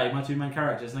modern day, my two main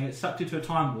characters, and they get sucked into a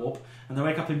time warp, and they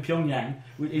wake up in Pyongyang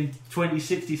in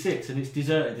 2066, and it's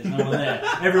deserted. There's no one there.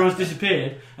 Everyone's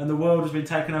disappeared, and the world has been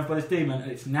taken over by this demon.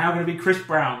 And it's now going to be Chris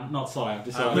Brown, not Psy. I've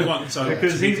decided.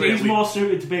 Because to be clear, he's more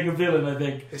suited to being a villain, I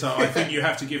think. So I think you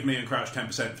have to give me and Crouch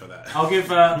 10% for that. I'll give.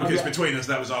 Because between us,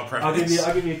 that was our preference.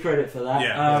 I'll give you credit for that.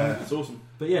 Yeah. That's awesome.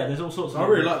 But yeah, there's all sorts of. I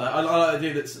really like that. I like the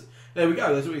idea that There we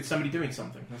go. There's somebody doing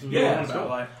something. That's what we're on about.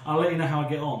 Like, I'll let you know how I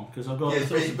get on because I've got. Yeah,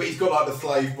 but he's got like the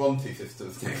slave Bronte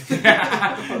sisters.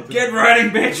 Get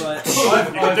writing, bitch.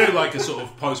 You could do like a sort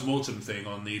of post-mortem thing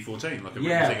on the 14, like a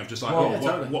written thing of just like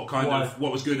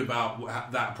what was good about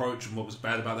that approach and what was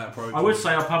bad about that approach. I would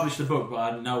say I published the book,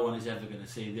 but no one is ever going to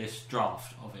see this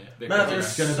draft of it because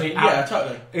it's going to be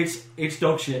totally. It's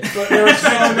dog shit. But there are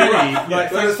so many.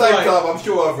 But at the same time, I'm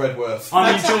sure I've read worse.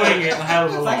 I'm enjoying it a hell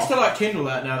of a lot. Thanks to like Kindle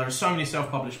out now, there are so many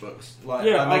self-published books. Like,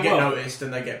 they get noticed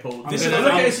and they get pulled. It's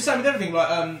the same with everything. Like,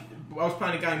 I was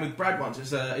playing a game with Brad once.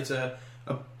 It's a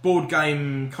board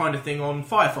game kind of thing on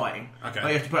firefighting. Okay.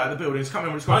 Like you have to put out the buildings. Can't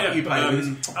remember what it's called. You play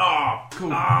with. Cool.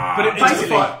 But it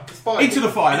basically Into the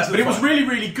Fire. But it was really,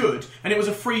 really good, and it was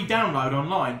a free download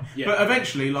online. Yeah. But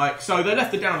eventually, so they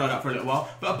left the download up for a little while.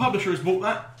 But a publisher has bought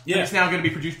that. Yeah. And it's now going to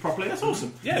be produced properly. That's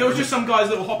awesome. Yeah. There was just some guy's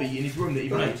little hobby in his room that he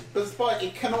played. But Spike,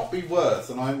 it cannot be worse,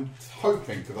 and I'm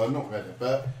hoping, because I've not read it,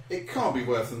 but it can't be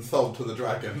worse than Sold to the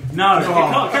Dragon. No, it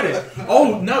can't, can it?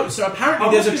 Oh, no, so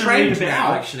apparently there's a trend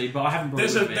now. Actually, but I haven't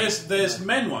There's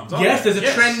men ones, yes, there's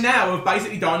a trend now of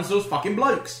basically dinosaurs fucking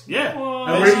blokes. Yeah.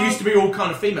 Where it used to be all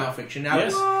kind of female fiction. Now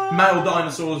it's male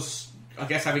dinosaurs, I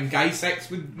guess, having gay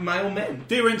sex with male men.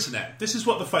 Dear Internet, this is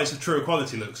what the face of true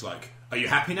equality looks like. Are you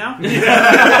happy now?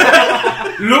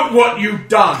 Look what you've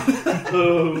done.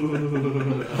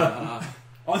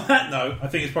 On that note, I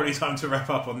think it's probably time to wrap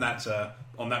up on that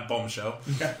bombshell.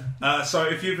 Okay. So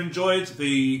if you've enjoyed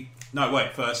the... No,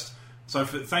 wait, first. So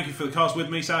thank you for the cast with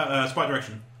me, Spike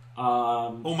Direction. You're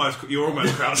almost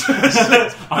crouched.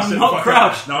 I'm not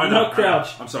crouched. No, I'm not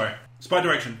crouched. I'm sorry. Spike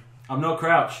Direction. I'm not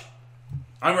crouched.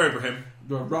 I'm Ibrahim.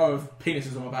 Got a row of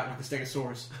penises on my back like a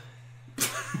stegosaurus.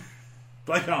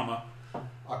 Blake Armour.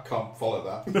 I can't follow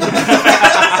that.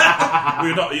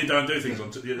 You don't do things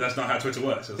on Twitter. That's not how Twitter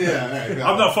works. Is it? Yeah, exactly.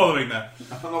 I'm not following that.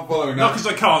 I'm not following that. Not because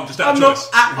I can't, just out of choice.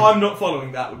 I'm not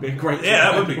following that would be a great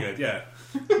Yeah, that would be good, yeah.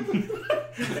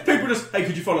 People just, hey,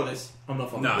 could you follow this? I'm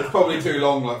not following It's probably too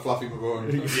long, like Fluffy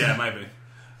McGraw. Yeah, maybe.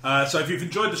 So if you've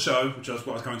enjoyed the show, which is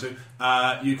what I was coming to,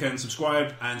 you can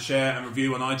subscribe and share and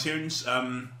review on iTunes.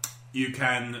 You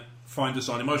can find us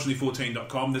on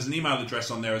emotionally14.com. There's an email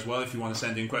address on there as well if you want to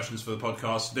send in questions for the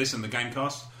podcast, this and the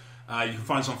Gamecast. You can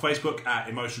find us on Facebook at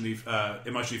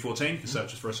emotionally14. You can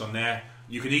search for us on there.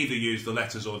 You can either use the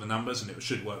letters or the numbers, and it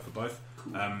should work for both.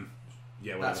 Cool.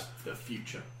 That's the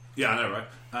future. Yeah, I know, right?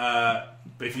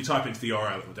 But if you type into the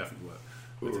URL, it will definitely work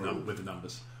with the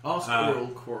numbers. Ask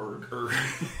Oral Korg.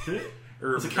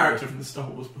 It's a character from the Star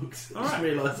Wars books. I just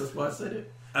realised that's why I said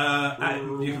it.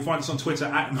 You can find us on Twitter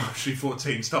at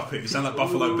emotionally14. Stop it! You sound like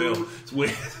Buffalo Bill. It's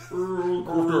weird.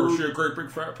 You're a great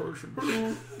big fat person.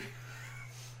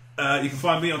 You can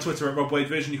find me on Twitter at Rob Wade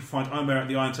Vision. You can find Omer at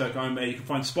the Iron Turk Omer. You can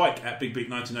find Spike at Big Beat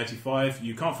 1985.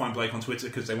 You can't find Blake on Twitter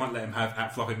because they won't let him have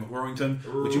at Fluffy McWarrington,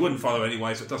 which you wouldn't follow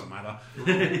anyway, so it doesn't matter.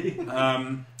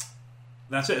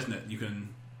 That's it, isn't it? You can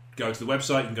go to the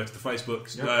website, you can go to the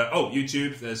Facebook. Yep.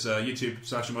 YouTube. There's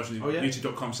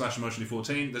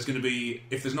youtube.com/emotionally14. There's going to be,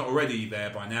 if there's not already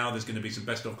there by now, there's going to be some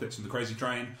best of clips from the Crazy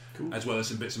Train, as well as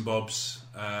some bits and bobs.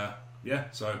 So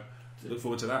look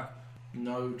forward to that.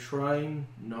 No train,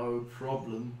 no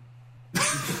problem.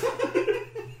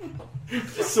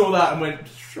 Just saw that and went,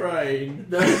 train.